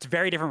it's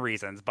very different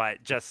reasons,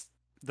 but just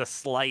the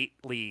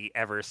slightly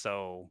ever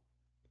so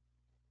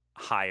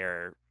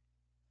higher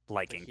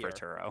liking for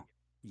Turo.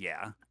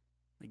 Yeah,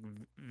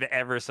 like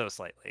ever so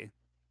slightly.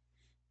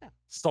 Yeah.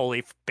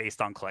 Solely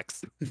based on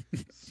clicks.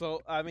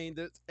 So I mean,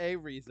 there's a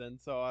reason.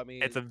 So I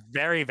mean, it's a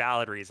very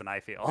valid reason.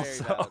 I feel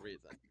valid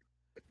reason.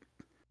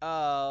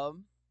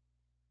 I'm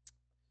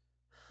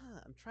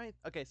trying.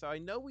 Okay, so I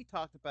know we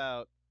talked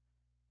about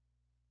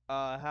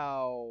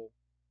how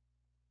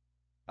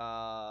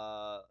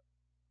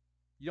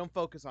you don't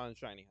focus on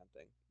shiny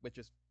hunting, which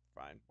is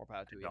fine. More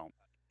power to you. Don't.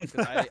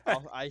 Because I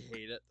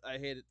hate it. I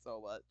hate it so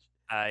much.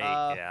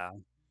 Yeah.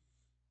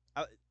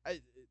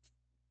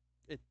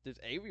 There's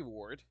a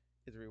reward.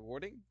 Is it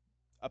rewarding?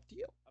 Up to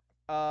you.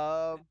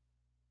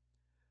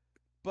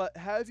 But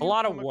have It's a you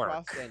lot of come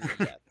across work.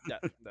 any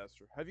yet? That's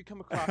true. Have you come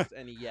across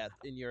any yet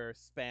in your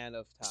span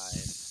of time?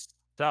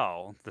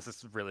 So this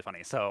is really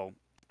funny. So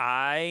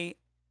I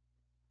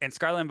in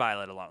Scarlet and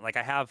Violet alone, like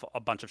I have a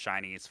bunch of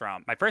shinies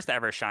from my first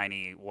ever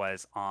shiny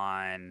was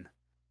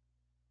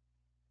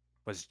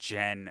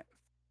Gen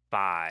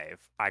 5.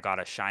 I got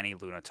a shiny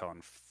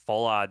Lunatone,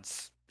 full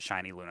odds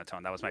shiny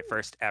Lunatone. That was my Ooh,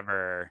 first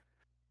ever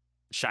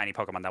shiny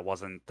Pokemon that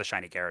wasn't the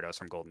shiny Gyarados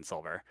from Gold and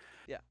Silver.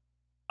 yeah.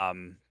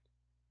 Um,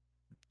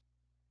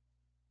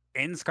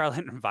 in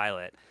Scarlet and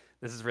Violet,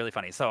 this is really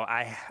funny. So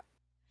I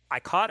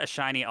caught a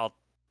shiny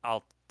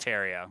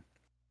Altaria,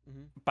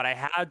 Hmm. but I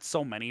had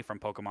so many from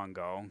Pokemon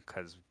Go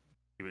because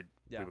we would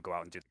we Yeah. would go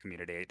out and do the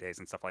community days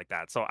and stuff like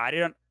that. So I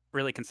didn't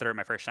really consider it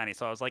my first shiny.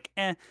 So I was like,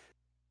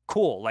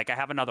 cool. Like I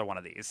have another one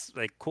of these.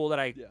 Like cool that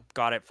I Yeah.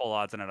 got it full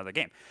odds in another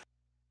game.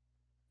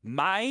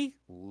 My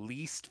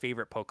least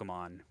favorite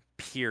Pokemon,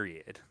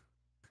 period,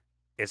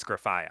 is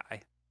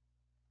Grafaiai.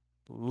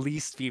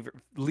 Least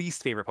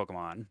favorite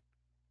Pokemon.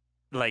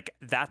 Like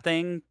that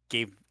thing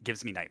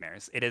gives me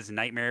nightmares. It is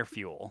nightmare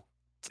fuel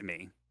to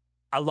me.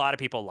 A lot of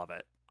people love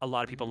it. A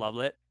lot of people Hmm. love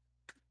it.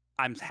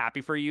 I'm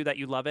happy for you that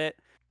you love it.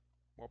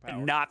 More power.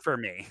 Not for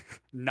me. Yeah.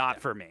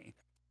 Not for me.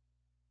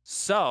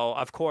 So,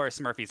 of course,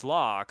 Murphy's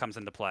Law comes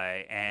into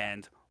play. Yeah.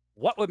 And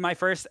what would my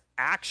first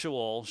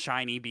actual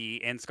shiny be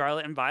in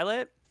Scarlet and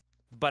Violet?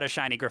 But a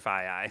shiny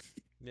Grafaiai.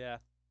 Yeah.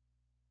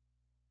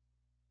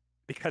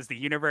 Because the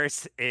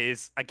universe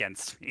is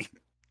against me.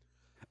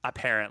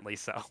 Apparently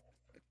so.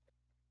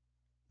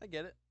 I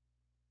get it.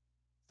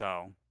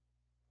 So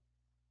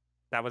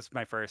that was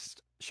my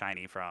first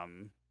shiny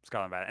from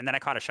Scarlet and Violet. And then I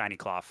caught a shiny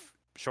Cloth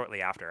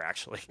shortly after,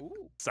 actually.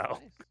 Ooh, So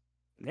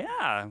nice.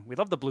 yeah, we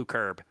love the blue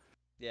curb.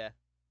 Yeah.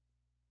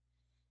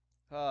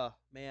 Oh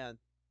man.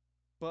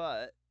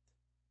 But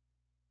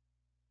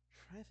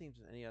trying to think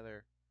of any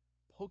other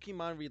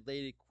Pokemon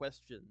related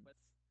questions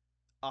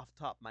off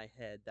the top of my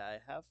head that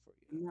I have for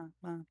you.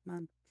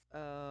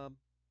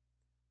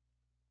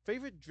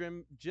 Favorite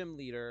gym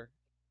leader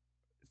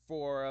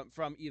for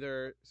from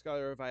either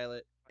Scarlet or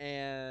Violet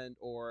and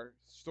or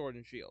Sword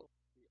and Shield.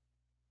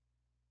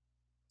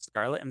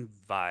 Scarlet and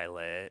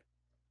Violet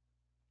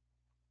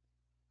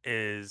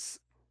is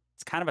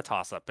it's kind of a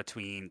toss up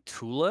between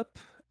Tulip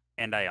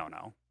and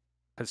Iono.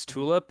 Because Mm-hmm.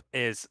 Tulip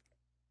is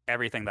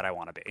everything that I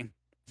want to be.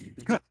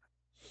 Mm-hmm.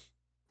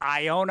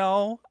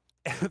 Iono,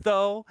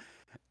 though,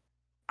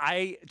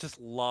 I just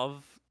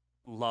love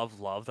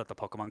that the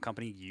Pokemon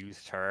Company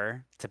used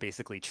her to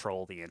basically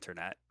troll the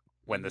internet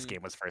when this Mm-hmm.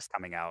 game was first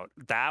coming out.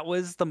 That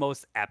was the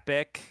most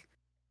epic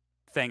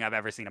thing I've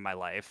ever seen in my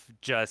life.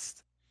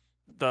 Just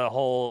the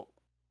whole,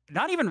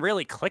 not even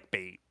really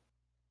clickbait,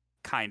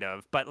 kind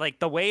of, but like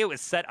the way it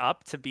was set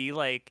up to be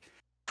like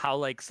how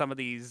like some of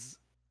these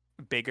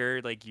bigger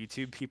like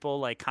YouTube people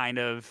like kind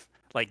of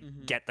like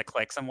Mm-hmm. get the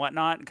clicks and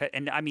whatnot.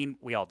 And I mean,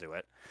 we all do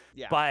it,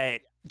 Yeah.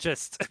 but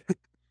just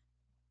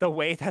the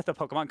way that the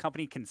Pokemon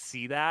Company can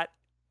see that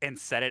and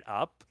set it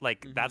up,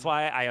 like that's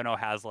Mm-hmm. why Iono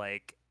has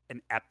like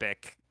an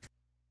epic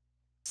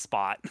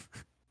spot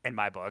in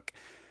my book.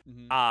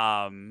 Mm-hmm.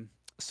 Um,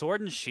 Sword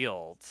and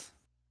Shield.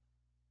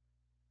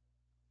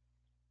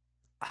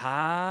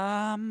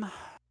 Um,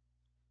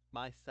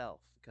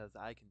 Myself, because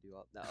I can do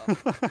all. No, I'm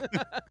kidding.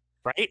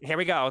 right? Here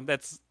we go.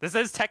 This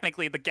is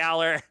technically the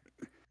Galar,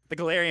 the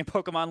Galarian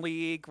Pokemon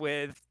League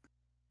with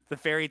the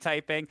fairy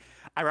typing.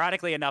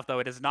 Ironically enough, though,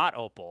 it is not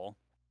Opal.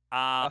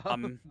 um,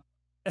 Um,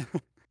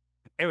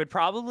 it would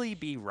probably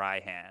be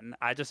Raihan.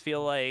 I just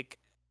feel like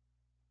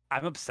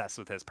I'm obsessed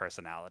with his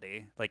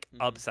personality. Like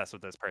mm-hmm. obsessed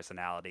with his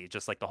personality.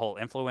 Just like the whole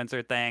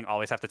influencer thing.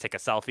 Always have to take a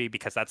selfie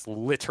because that's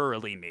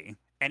literally me.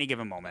 Any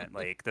given moment.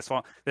 Like this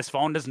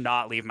phone does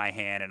not leave my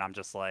hand and I'm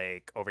just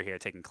like over here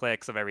taking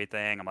clicks of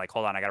everything. I'm like,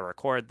 hold on, I gotta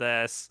record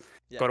this.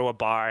 Yeah. Go to a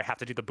bar, have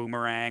to do the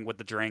boomerang with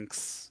the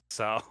drinks.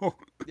 So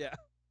Yeah.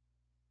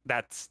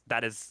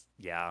 that is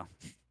yeah.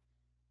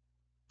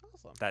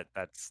 Awesome.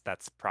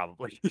 That's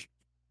probably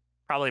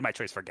probably my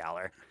choice for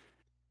Galar.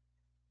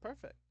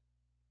 Perfect.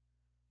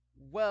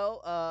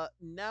 Well,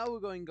 now we're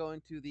going to go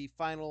into the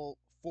final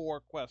four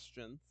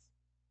questions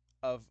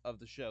of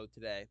the show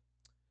today.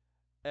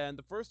 And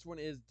the first one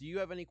is, do you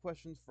have any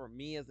questions for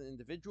me as an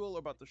individual or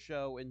about the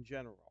show in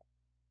general?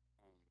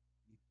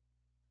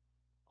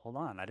 Hold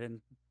on, I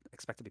didn't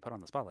expect to be put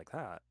on the spot like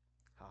that.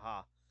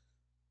 Haha.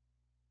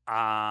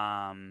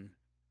 Um,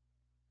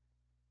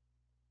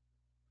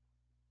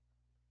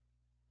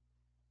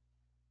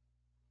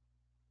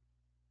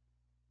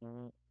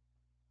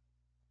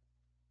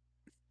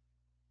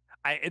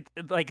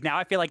 like now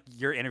I feel like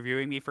you're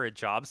interviewing me for a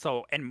job.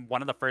 So, and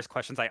one of the first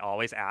questions I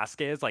always ask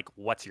is like,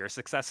 "What's your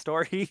success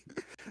story?"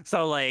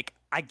 So, like,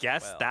 I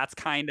guess Well, that's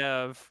kind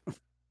of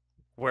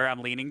where well.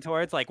 I'm leaning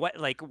towards. Like what?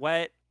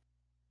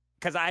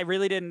 Because I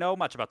really didn't know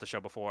much about the show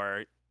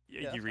before Yeah,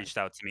 you that's fine. reached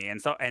out to me,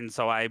 and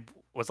so I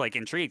was like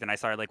intrigued, and I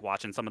started like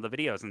watching some of the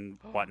videos and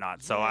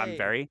whatnot. So I'm Yay.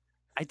 very,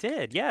 I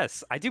did,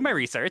 yes, I do my Ooh,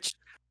 research.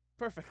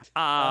 Perfect.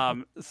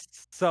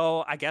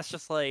 So I guess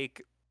just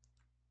like,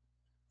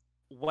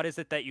 what is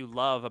it that you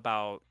love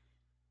about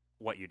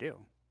what you do?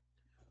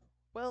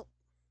 Well,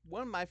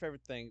 one of my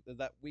favorite things is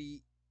that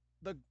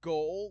the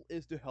goal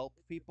is to help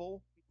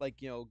people, like,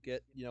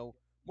 get,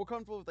 more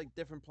comfortable with like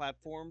different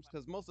platforms.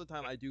 Because most of the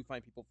time, I do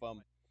find people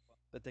from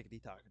the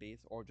Tickety Talkities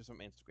or just from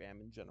Instagram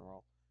in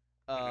general,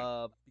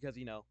 Mhm. because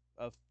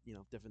of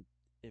different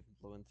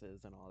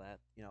influences and all that,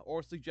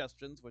 or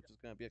suggestions, which is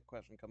going to be a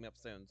question coming up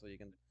soon, so you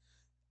can,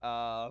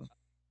 uh,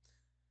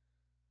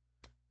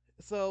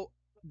 so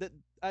that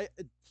I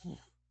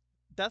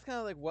that's kind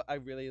of like what I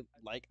really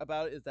like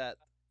about it is that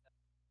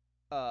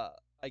uh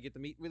I get to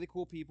meet really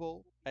cool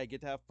people. I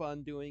get to have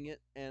fun doing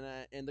it,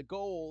 and the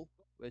goal,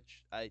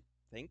 which I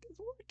think is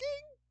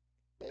working,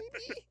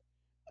 maybe,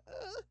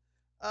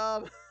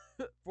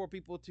 for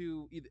people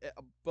to either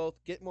both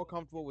get more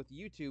comfortable with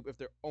YouTube if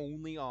they're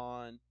only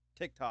on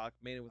TikTok,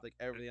 mainly with like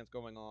everything that's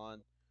going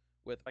on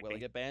with Like will it me.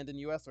 get banned in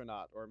US or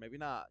not, or maybe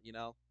not,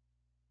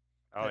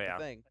 Oh type of yeah.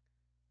 thing.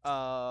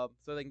 So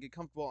they can get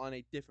comfortable on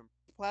a different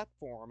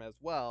platform as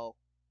well,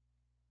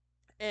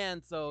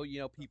 and so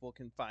people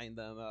can find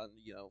them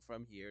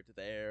from here to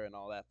there and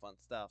all that fun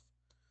stuff.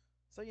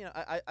 So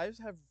I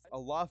just have a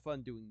lot of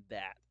fun doing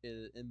that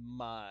in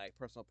my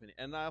personal opinion,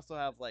 and I also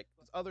have like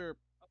there's other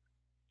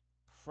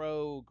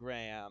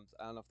programs,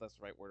 I don't know if that's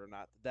the right word or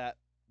not, that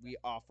we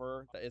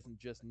offer that isn't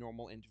just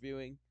normal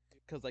interviewing,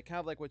 because like kind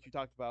of like what you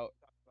talked about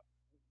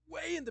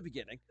way in the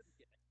beginning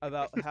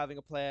about having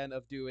a plan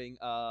of doing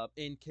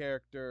in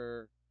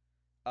character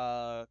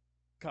uh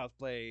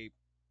cosplay,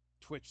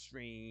 Twitch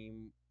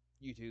stream,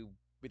 YouTube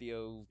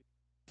video,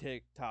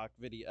 TikTok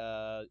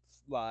video,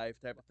 live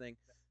type of thing.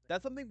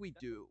 That's something we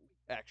do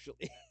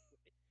actually.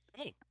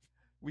 Hey,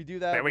 We do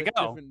there that we with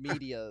go. different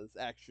medias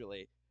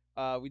actually.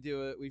 We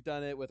do it. We've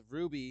done it with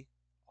Ruby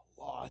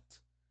a lot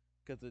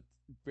because it's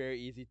very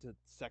easy to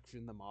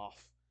section them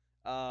off.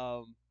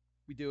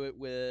 We do it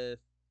with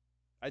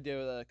I did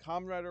a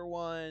Kamen Rider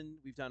one.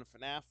 We've done a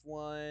FNAF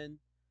one.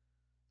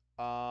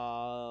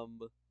 Um,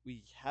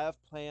 we have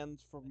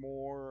plans for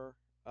more.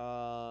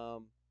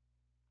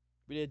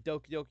 We did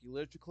Doki Doki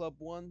Literature Club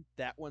one.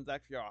 That one's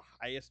actually our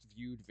highest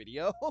viewed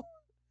video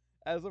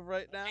as of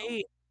right now.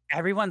 Hey,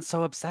 everyone's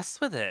so obsessed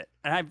with it,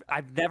 and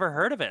I've never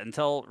heard of it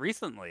until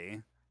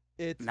recently.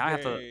 It's Now I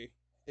have to very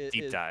it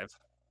deep is dive.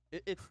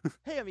 it's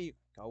hey, I mean,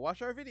 go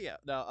watch our video.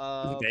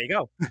 No, There you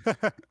go.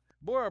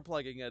 more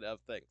plugging it of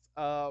things.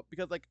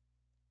 Because like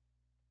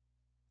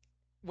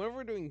whenever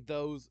we're doing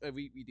those,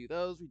 we do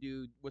those. We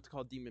do what's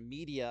called Demon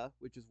Media,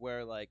 which is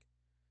where like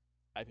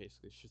I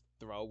basically just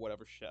throw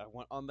whatever shit I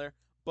want on there.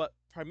 But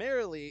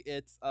primarily,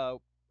 it's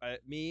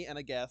me and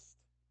a guest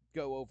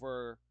go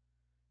over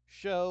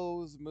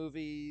shows,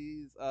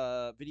 movies,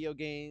 video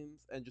games,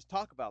 and just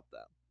talk about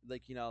them.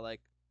 Like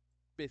like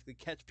basically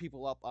catch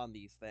people up on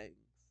these things,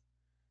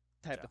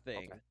 type Gotcha. of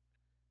Okay.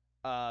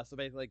 thing. So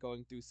basically,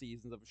 going through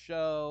seasons of a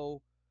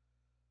show.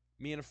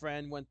 Me and a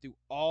friend went through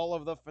all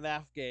of the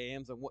FNAF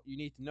games and what you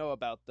need to know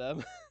about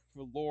them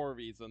for lore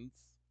reasons,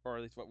 or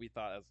at least what we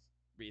thought as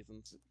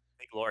reasons.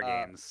 Big lore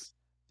Uh, games.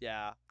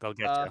 yeah. They'll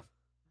get Uh,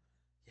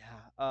 you.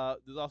 yeah.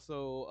 There's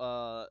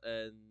also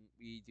and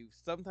we do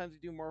sometimes we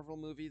do Marvel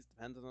movies.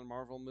 Depends on the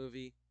Marvel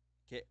movie,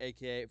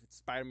 aka if it's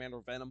Spider-Man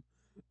or Venom,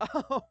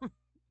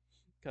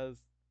 because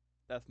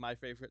that's my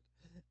favorite.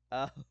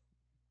 Uh,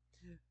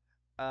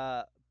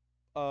 uh,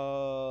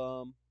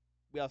 Um,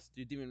 we also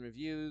do demon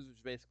reviews,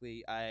 which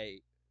basically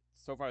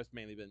so far it's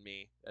mainly been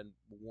me and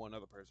one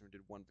other person who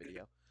did one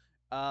video.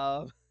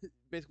 Uh,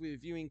 basically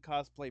reviewing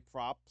cosplay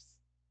props,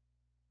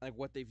 like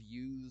what they've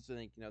used, and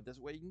like this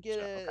way you can get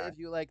Gotcha. it Okay. if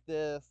you like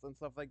this and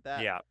stuff like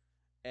that. Yeah.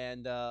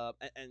 And I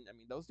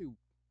mean those do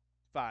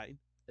fine.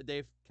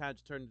 They've kind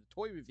of turned into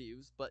toy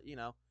reviews, but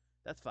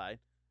that's fine.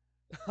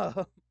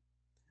 but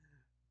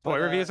Toy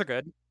reviews are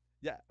good.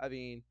 yeah, I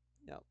mean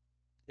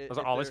Those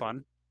are if always they're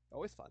fun.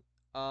 always fun.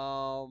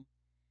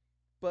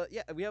 But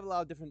yeah, we have a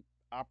lot of different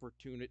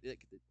opportunity.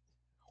 Like,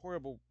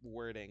 horrible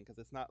wording because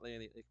it's not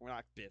like, we're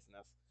not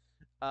business.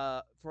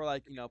 For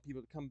like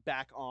people to come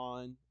back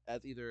on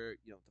as either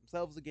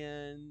themselves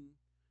again,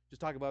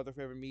 just talk about their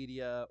favorite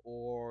media,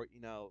 or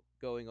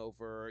going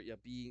over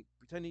being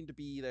pretending to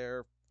be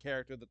their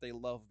character that they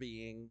love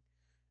being,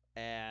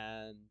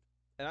 and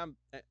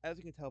as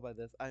you can tell by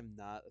this, I'm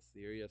not a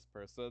serious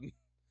person.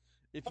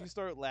 If you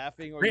start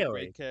laughing or you break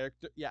Really?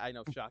 character, yeah, I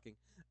know, shocking.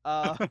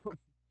 Uh,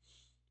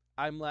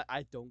 I'm like,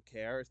 I don't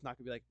care. It's not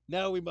gonna be like,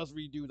 no, we must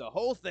redo the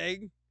whole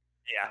thing.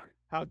 Yeah.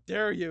 How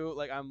dare you?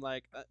 Like, I'm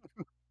like,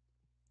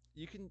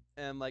 you can,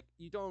 and like,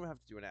 you don't have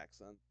to do an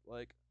accent.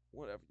 Like,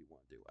 whatever you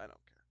want to do, I don't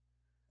care.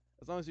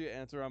 As long as you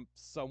answer them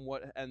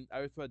somewhat, and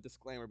I would put a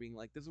disclaimer being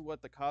like, this is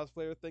what the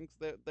cosplayer thinks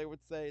that they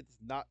would say. It's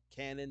not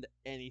canon to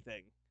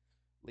anything.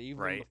 Leave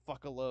them the Right.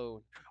 fuck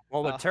alone.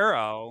 Well, with Uh,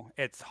 Turo,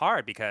 it's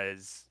hard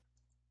because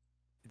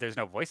there's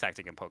no voice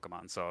acting in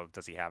Pokemon. So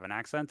does he have an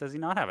accent? Does he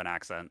not have an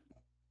accent?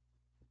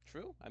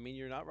 true. I mean,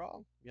 you're not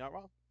wrong. You're not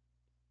wrong.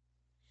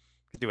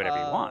 He can do whatever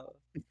you want.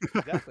 Uh,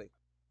 exactly.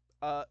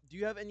 Do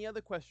you have any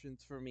other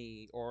questions for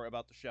me or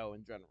about the show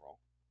in general?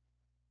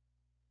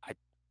 I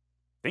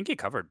think you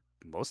covered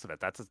most of it.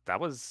 That's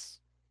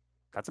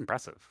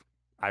impressive.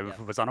 I Yes.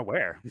 was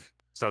unaware.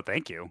 So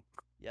thank you.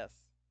 Yes.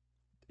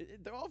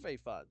 They're all very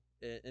fun.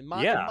 In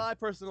Yeah. my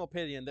personal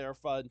opinion, they're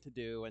fun to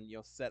do and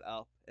set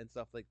up and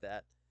stuff like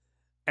that.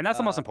 And that's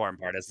the most Uh, important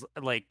part is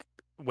like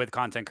with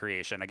content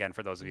creation, again,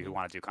 for those of you who mhm,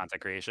 want to do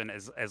content creation,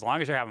 is as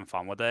long as you're having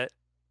fun with it,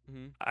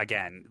 mhm,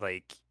 again,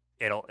 like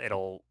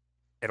it'll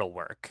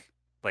work.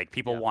 Like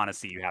people yeah, want to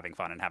see you having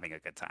fun and having a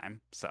good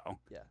time. So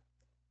yeah.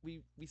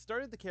 We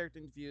started the character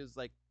interviews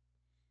like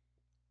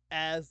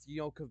as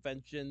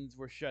conventions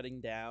were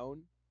shutting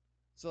down.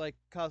 So like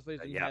cosplayers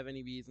didn't yeah, have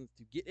any reasons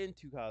to get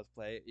into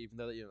cosplay, even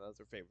though that's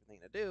their favorite thing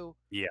to do.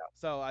 yeah.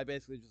 So I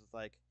basically just was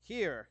like,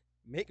 here,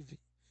 make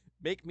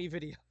me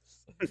videos,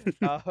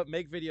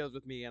 make videos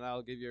with me, and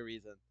I'll give you a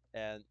reason.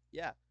 And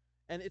yeah,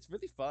 and it's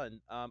really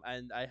fun.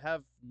 And I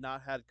have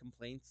not had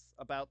complaints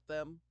about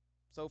them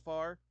so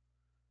far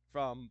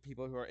from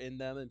people who are in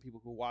them and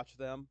people who watch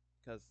them.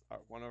 Because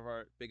one of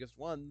our biggest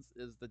ones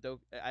is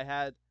I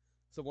had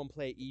someone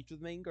play each of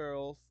the main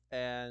girls,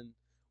 and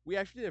we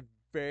actually did a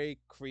very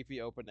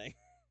creepy opening,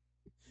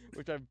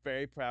 which I'm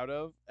very proud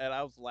of, and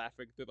I was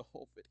laughing through the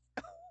whole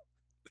video.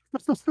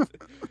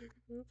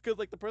 Because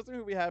like the person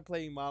who we had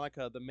playing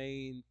Monica, the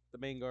main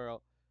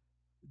girl,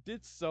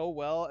 did so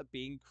well at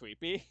being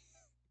creepy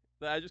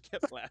that I just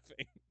kept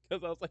laughing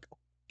because I was like, oh,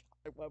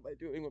 God, what am I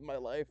doing with my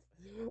life?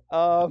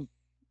 Um,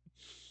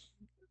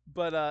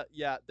 but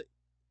yeah,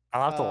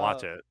 I'll have to uh,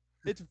 watch it.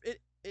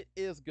 it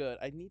is good.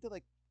 I need to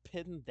like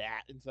pin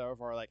that instead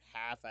of our like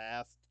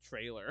half-assed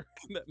trailer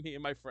that me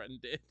and my friend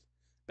did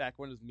back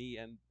when it was me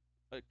and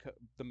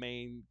the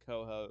main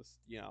co-host.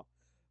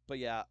 But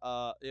yeah,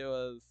 it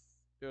was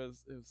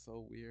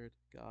so weird.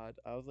 God,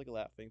 I was like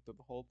laughing through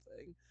the whole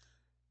thing,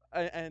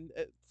 and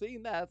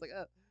seeing that, it's like,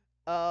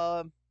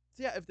 so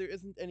yeah, if there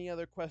isn't any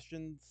other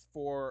questions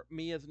for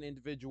me as an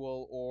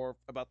individual or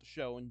about the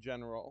show in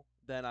general,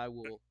 then I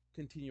will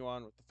continue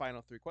on with the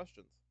final three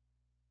questions.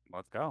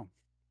 Let's go.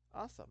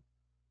 Awesome.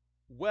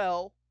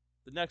 Well,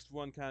 the next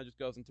one kind of just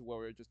goes into what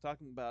we were just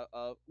talking about.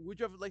 Would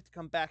you ever like to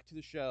come back to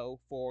the show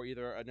for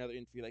either another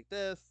interview like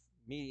this,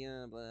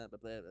 medium, blah, blah,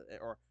 blah, blah,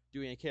 or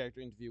doing a character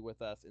interview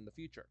with us in the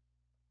future?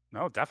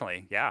 No,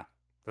 definitely. Yeah.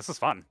 This is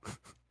fun.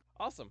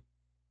 Awesome.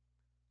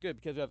 Good,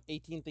 because we have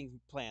 18 things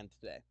planned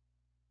today.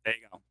 There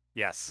you go.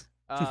 Yes.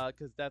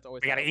 Because that's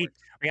always We how gotta it eat. works.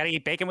 We gotta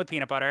eat bacon with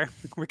peanut butter.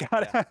 We Yeah.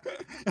 gotta.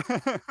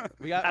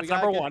 We That's gotta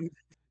number get one.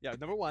 yeah,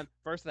 number one,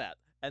 first that.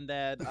 And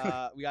then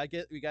we gotta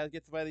get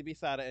somebody to be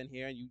Sada in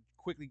here and you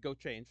quickly go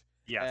change.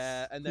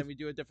 Yes. And then we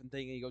do a different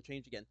thing and you go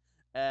change again.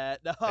 There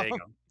you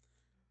go.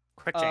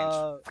 Quick change.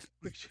 Uh,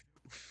 quick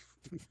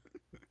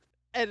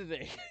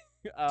editing.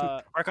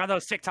 uh, Work on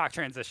those TikTok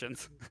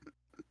transitions.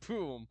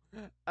 boom.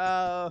 If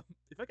I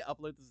could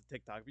upload this to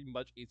TikTok, it'd be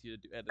much easier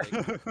to do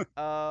editing.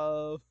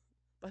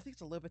 But I think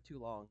it's a little bit too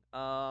long.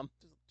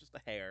 Just a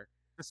hair,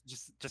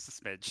 just a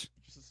smidge.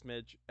 just a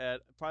smidge, and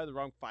probably the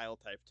wrong file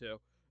type too.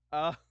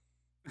 Uh,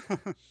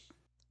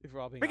 if we're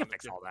all being We can honest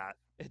fix here, all that.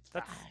 it's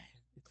fine.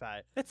 That's It's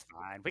fine. it's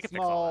fine. We can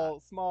fix all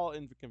Small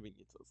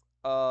inconveniences.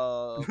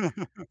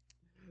 that.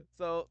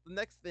 So the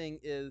next thing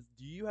is,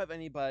 do you have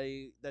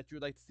anybody that you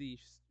would like to see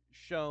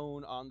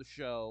shown on the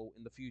show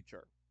in the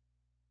future?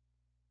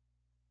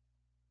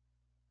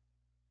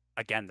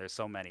 Again, there's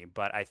so many,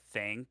 but I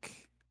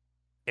think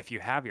if you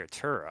have your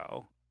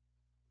Turo,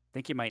 I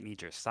think you might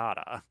need your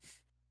Sada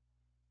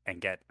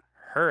and get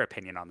her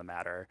opinion on the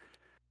matter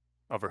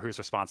over who's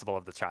responsible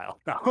of the child.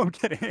 No, I'm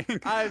kidding.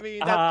 I mean,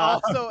 that's Uh,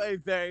 also a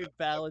very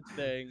valid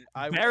thing.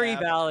 I would very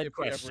ask valid if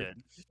we ever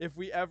question. if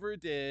we ever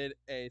did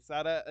a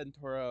Sada and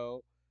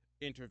Toro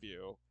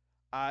interview.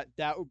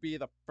 That would be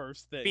the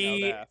first thing I would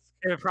Be ask.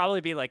 It would probably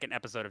be like an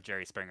episode of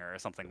Jerry Springer or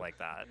something like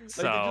that. Like they just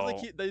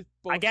So they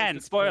both again,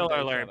 just point spoiler at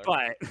each alert,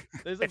 other.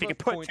 but They just if you both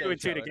can put point two at and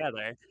each two other.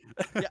 together,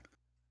 Yeah,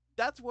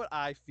 that's what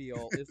I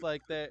feel. Is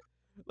like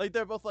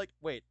they're both like,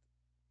 wait,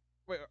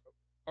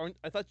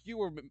 I thought you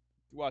were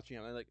watching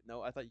him. I'm like,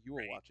 no, I thought you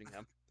were watching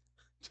him.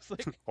 Just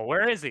like, well,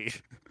 where is he?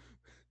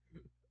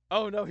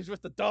 oh no, he's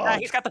with the Yeah, dog.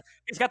 he's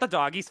got the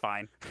dog. He's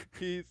fine.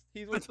 He's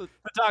with The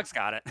dog's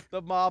got it.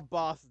 the mob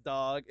boss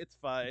dog. It's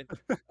fine.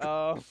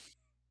 Um,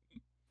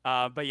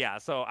 But yeah,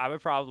 so I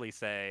would probably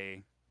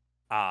say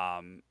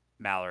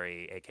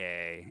Mallory,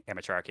 aka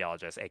amateur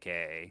archaeologist,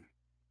 aka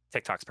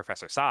TikTok's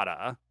Professor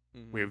Sada.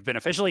 mhm. We've been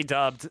officially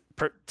dubbed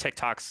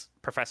TikTok's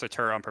Professor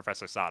Turo and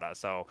Professor Sada,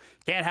 so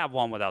can't have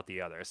one without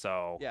the other.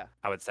 So Yeah,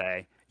 I would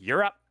say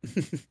you're up.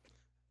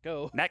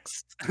 go.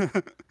 Next.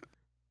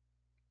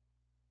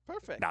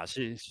 Perfect. No,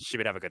 she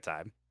would have a good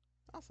time.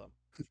 Awesome.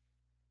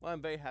 Well,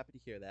 I'm very happy to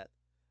hear that.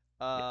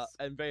 Yes.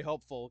 And very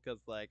hopeful because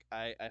like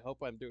I hope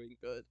I'm doing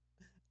good.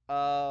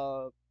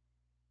 Uh,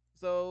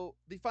 so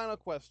the final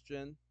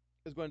question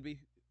is going to be,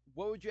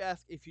 what would you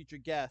ask a future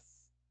guest?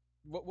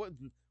 What what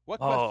what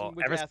Oh, question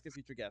would you ask a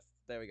future guest?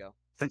 There we go.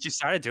 since you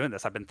started doing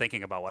this, I've been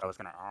thinking about what I was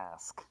gonna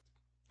ask.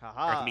 Or it can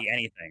Haha. be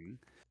anything.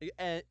 It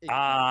can be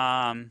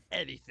Um,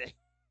 anything.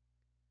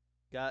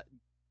 God,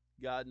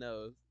 God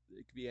knows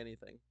it could be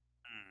anything.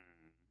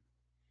 Hmm.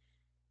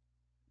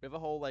 We have a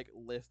whole like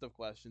list of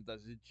questions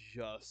that's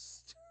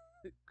just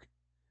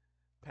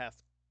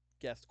past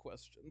guest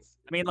questions.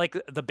 I mean, like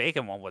the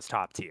bacon one was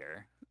top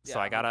tier, so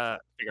Yeah, I 100%. gotta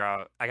figure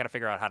out. I gotta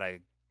figure out how to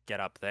get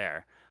up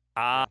there.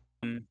 Yeah,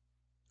 Um,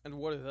 and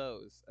what are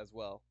those as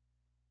well?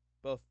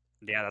 Both.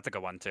 yeah, that's a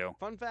good one too.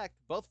 Fun fact: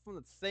 both from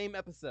the same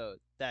episode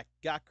that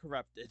got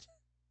corrupted.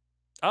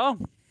 Oh,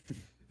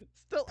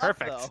 Still up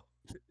perfect. though.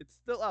 It's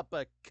still up,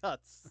 but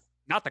cuts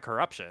Not the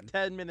corruption.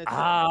 10 minutes in.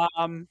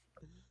 Um,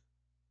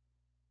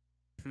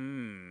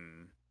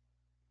 hmm.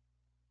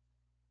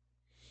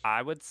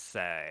 I would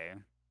say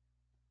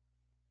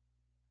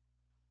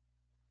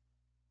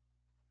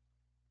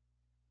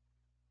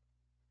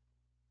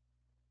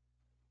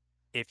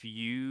if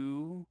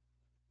you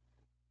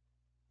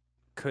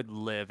could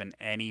live in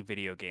any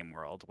video game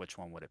world, which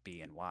one would it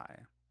be and why?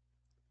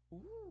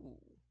 Ooh,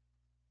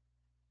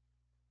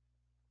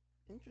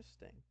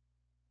 interesting.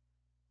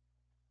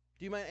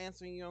 Do you mind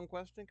answering your own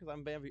question? Because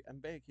I'm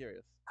very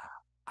curious.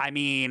 I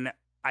mean,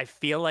 I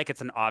feel like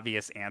it's an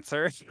obvious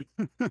answer.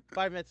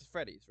 5 Nights at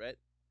Freddy's, right?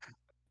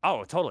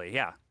 Oh, totally.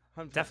 Yeah,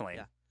 100%. definitely.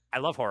 Yeah, I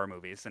love horror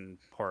movies and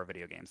horror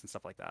video games and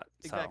stuff like that.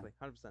 So, exactly.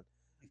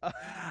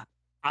 100%.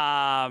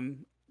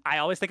 um, I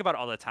always think about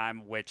all the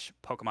time which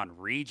Pokemon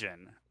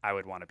region I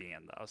would want to be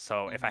in, though.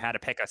 So, if I Mm-hmm. had to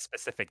pick a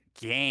specific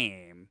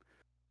game,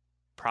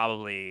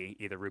 probably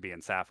either Ruby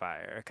and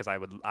Sapphire, because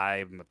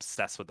I'm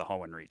obsessed with the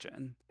Hoenn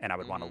region, and I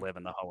would want to Mm-hmm. live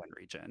in the Hoenn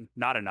region.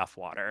 Not enough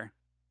water.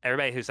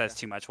 Everybody who says Yeah.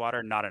 too much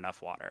water, not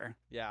enough water.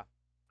 Yeah.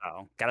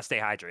 So, gotta stay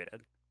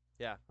hydrated.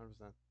 Yeah.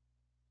 100%.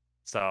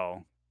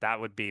 So that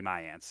would be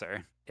my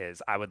answer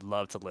is I would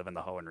love to live in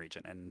the Hoenn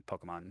region and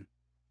Pokemon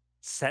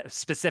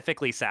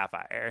specifically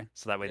Sapphire.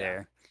 So that way Yeah.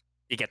 there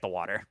you get the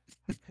water.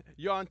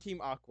 You're on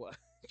Team Aqua.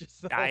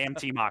 Just I so. am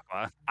Team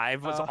Aqua. I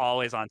was Uh,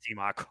 always on Team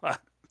Aqua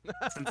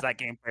since that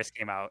game first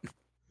came out.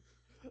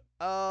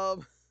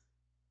 um.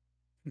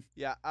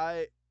 Yeah.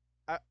 I.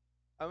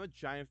 I'm a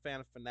giant fan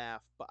of FNAF,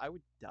 but I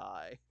would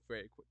die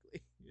very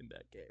quickly in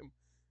that game.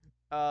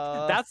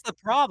 Uh. That's the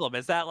problem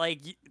is that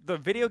like the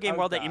video I game would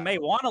world that you may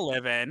die. want to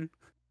live in,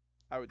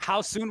 I would how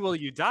die. soon will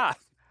you die?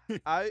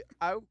 I.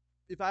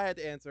 If I had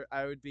to answer,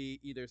 I would be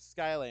either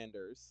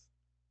Skylanders,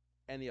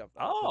 any of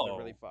them, because they're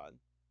really Oh, fun.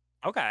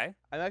 okay.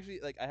 I'm actually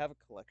like I have a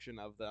collection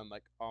of them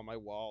like on my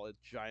wall, a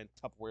giant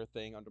Tupperware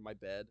thing under my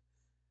bed.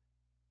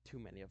 Too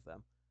many of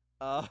them.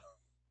 Uh,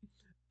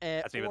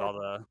 and That's me with or all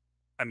the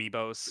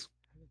amiibos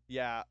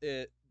yeah,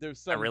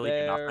 there's that some really do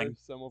there, nothing.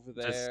 some over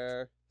Just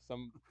there,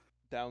 some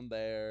down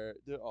there.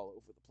 They're all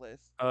over the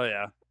place. oh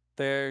yeah.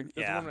 They're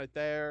There's one yeah. right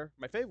there.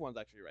 My favorite one's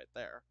actually right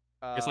there.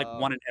 There's like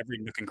one in every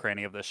nook and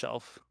cranny of the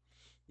shelf.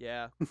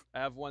 Yeah, I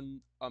have one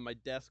on my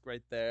desk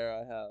right there.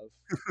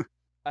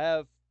 I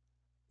have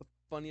the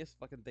funniest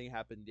fucking thing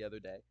happened the other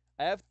day.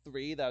 I have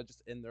three that are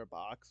just in their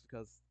box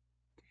because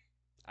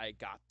I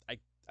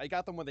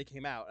got them when they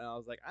came out, and I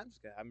was like, I'm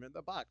just gonna have them in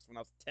the box when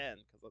I was 10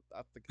 because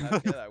that's the kind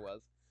of kid I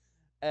was.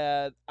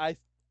 And I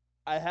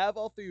have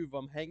all three of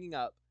them hanging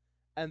up,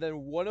 and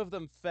then one of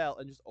them fell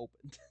and just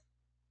opened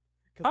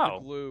because the Oh,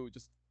 glue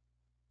just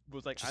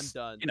was like, I'm just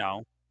done. you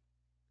know,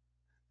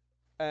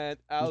 And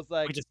I we was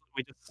like, we just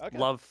okay,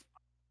 love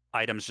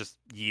items just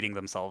yeeting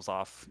themselves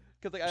off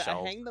because like I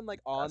shelves. hang them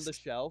like on the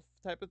Best. shelf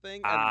type of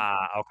thing,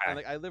 Ah, and okay.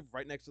 like I live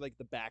right next to like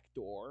the back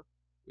door,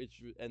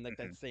 which and like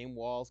that Mhm. same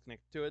wall's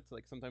connected to it, so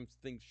like sometimes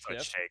things So it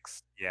shift.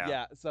 shakes. Yeah.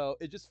 Yeah, so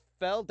it just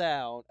fell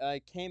down, and I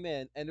came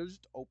in, and it was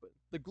just open.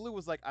 The glue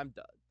was like, I'm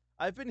done.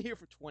 I've been here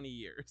for 20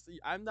 years.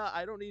 I'm not.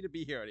 I don't need to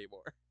be here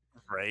anymore.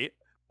 Right.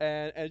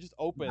 And it just That's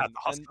opened, and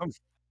awesome.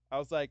 I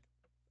was like,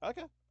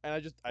 okay. And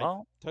I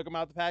Well, took him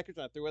out the package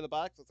and I threw it in the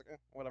box. I was like,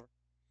 whatever.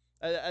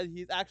 And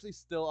he's actually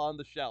still on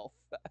the shelf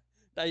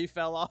that he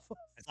fell off of.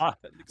 as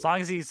Technically,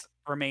 long as he's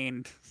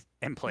remained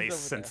in he's place over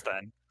since there.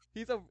 then.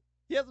 He's over.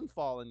 He hasn't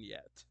fallen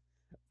yet.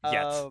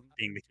 Yet Um,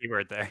 being the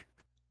keyword there.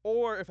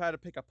 or if I had to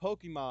pick a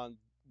Pokemon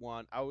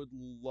one, I would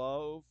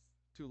love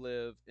to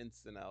live in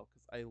Sinnoh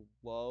because I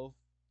love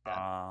that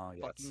Oh,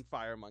 yes. fucking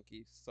fire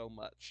monkey so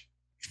much.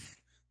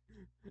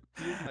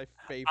 He is my A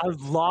favorite.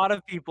 lot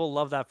of people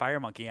love that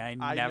fire monkey. I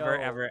I never,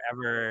 know. ever,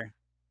 ever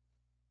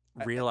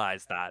I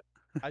realized that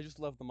I just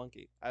love the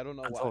monkey. I don't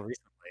know until why.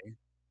 recently.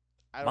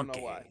 I don't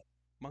know why.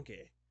 Monkey.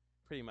 Monkey,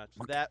 pretty much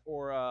Monkey. that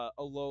or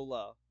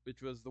Alola,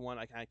 which was the one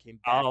I kind of came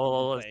back into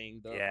Oh,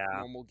 playing the yeah.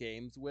 normal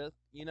games with,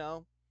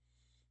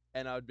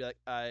 And I would be like,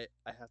 I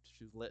have to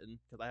choose Litten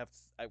because I have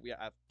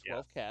Yes.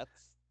 12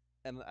 cats,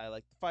 and I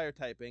like the fire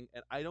typing,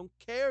 and I don't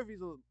care if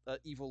he's a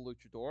evil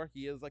luchador.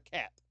 He is a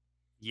cat.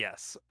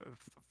 Yes.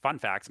 Fun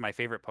fact, my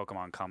favorite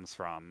Pokemon comes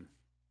from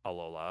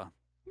Alola.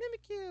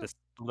 Mimikyu. This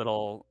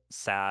little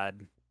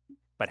sad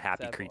but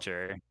happy Sad boy.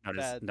 creature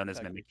Sad known as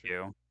sad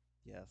creature. Mimikyu.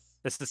 Yes.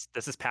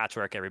 This is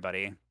Patchwork,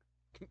 everybody,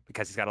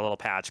 because he's got a little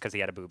patch because he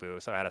had a boo boo,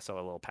 so I had to sew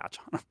a little patch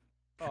on him.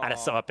 I had to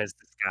sew Aw. up his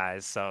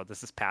disguise, so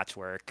this is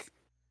Patchwork.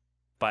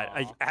 But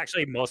Aw.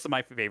 actually, most of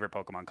my favorite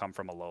Pokemon come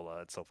from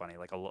Alola. It's so funny,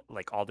 like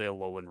all the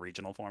Alolan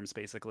regional forms,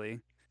 basically,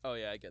 Oh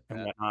yeah, I get and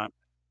that. whatnot.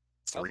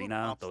 I also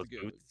Serena, those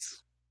Obstagoon.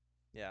 boots.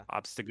 Yeah,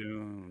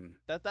 Obstagoon.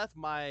 that's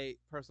my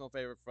personal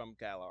favorite from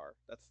Galar.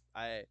 That's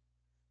I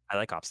I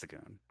like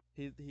Obstagoon.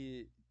 he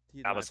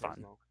he's That my was fun.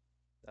 personal.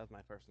 That's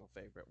my personal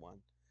favorite one.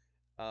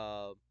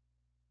 Uh,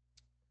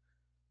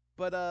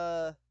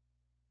 but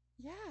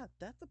yeah,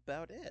 that's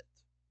about it.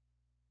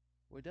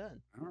 We're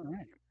done. All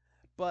right.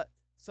 But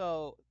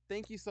so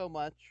thank you so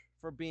much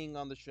for being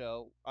on the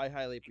show. I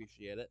highly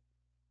appreciate it.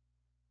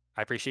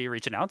 I appreciate you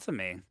reaching out to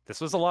me.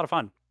 This was a Yeah. lot of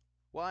fun.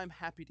 Well, I'm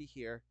happy to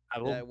hear I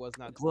that will it was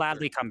not gladly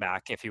very. come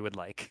back if you would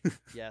like.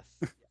 Yes,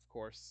 of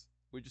course.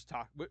 We just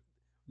talk.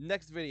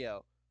 Next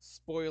video,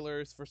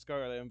 spoilers for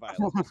Scarlet and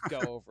Violet. Just go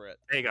over it.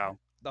 There you go.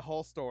 The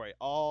whole story, The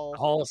all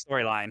whole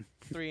storyline.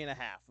 three and a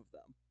half of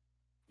them.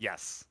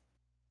 Yes.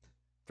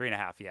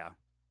 3.5. Yeah.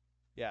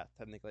 Yeah,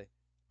 technically.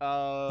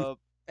 Uh,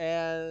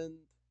 and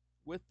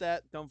with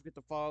that, don't forget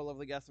to follow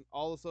Lovely Guests on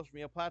all the social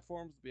media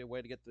platforms. There'll be a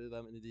way to get to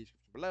them in the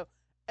description below.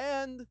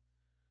 And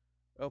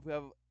I hope you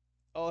have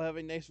all have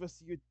a nice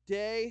rest of your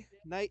day,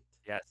 night,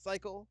 Yes.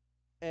 cycle.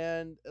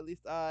 And at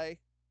least I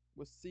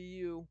will see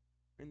you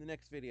in the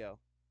next video.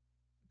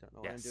 Don't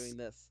know why I'm Yes. doing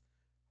this.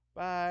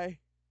 Bye.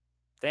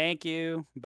 Thank you.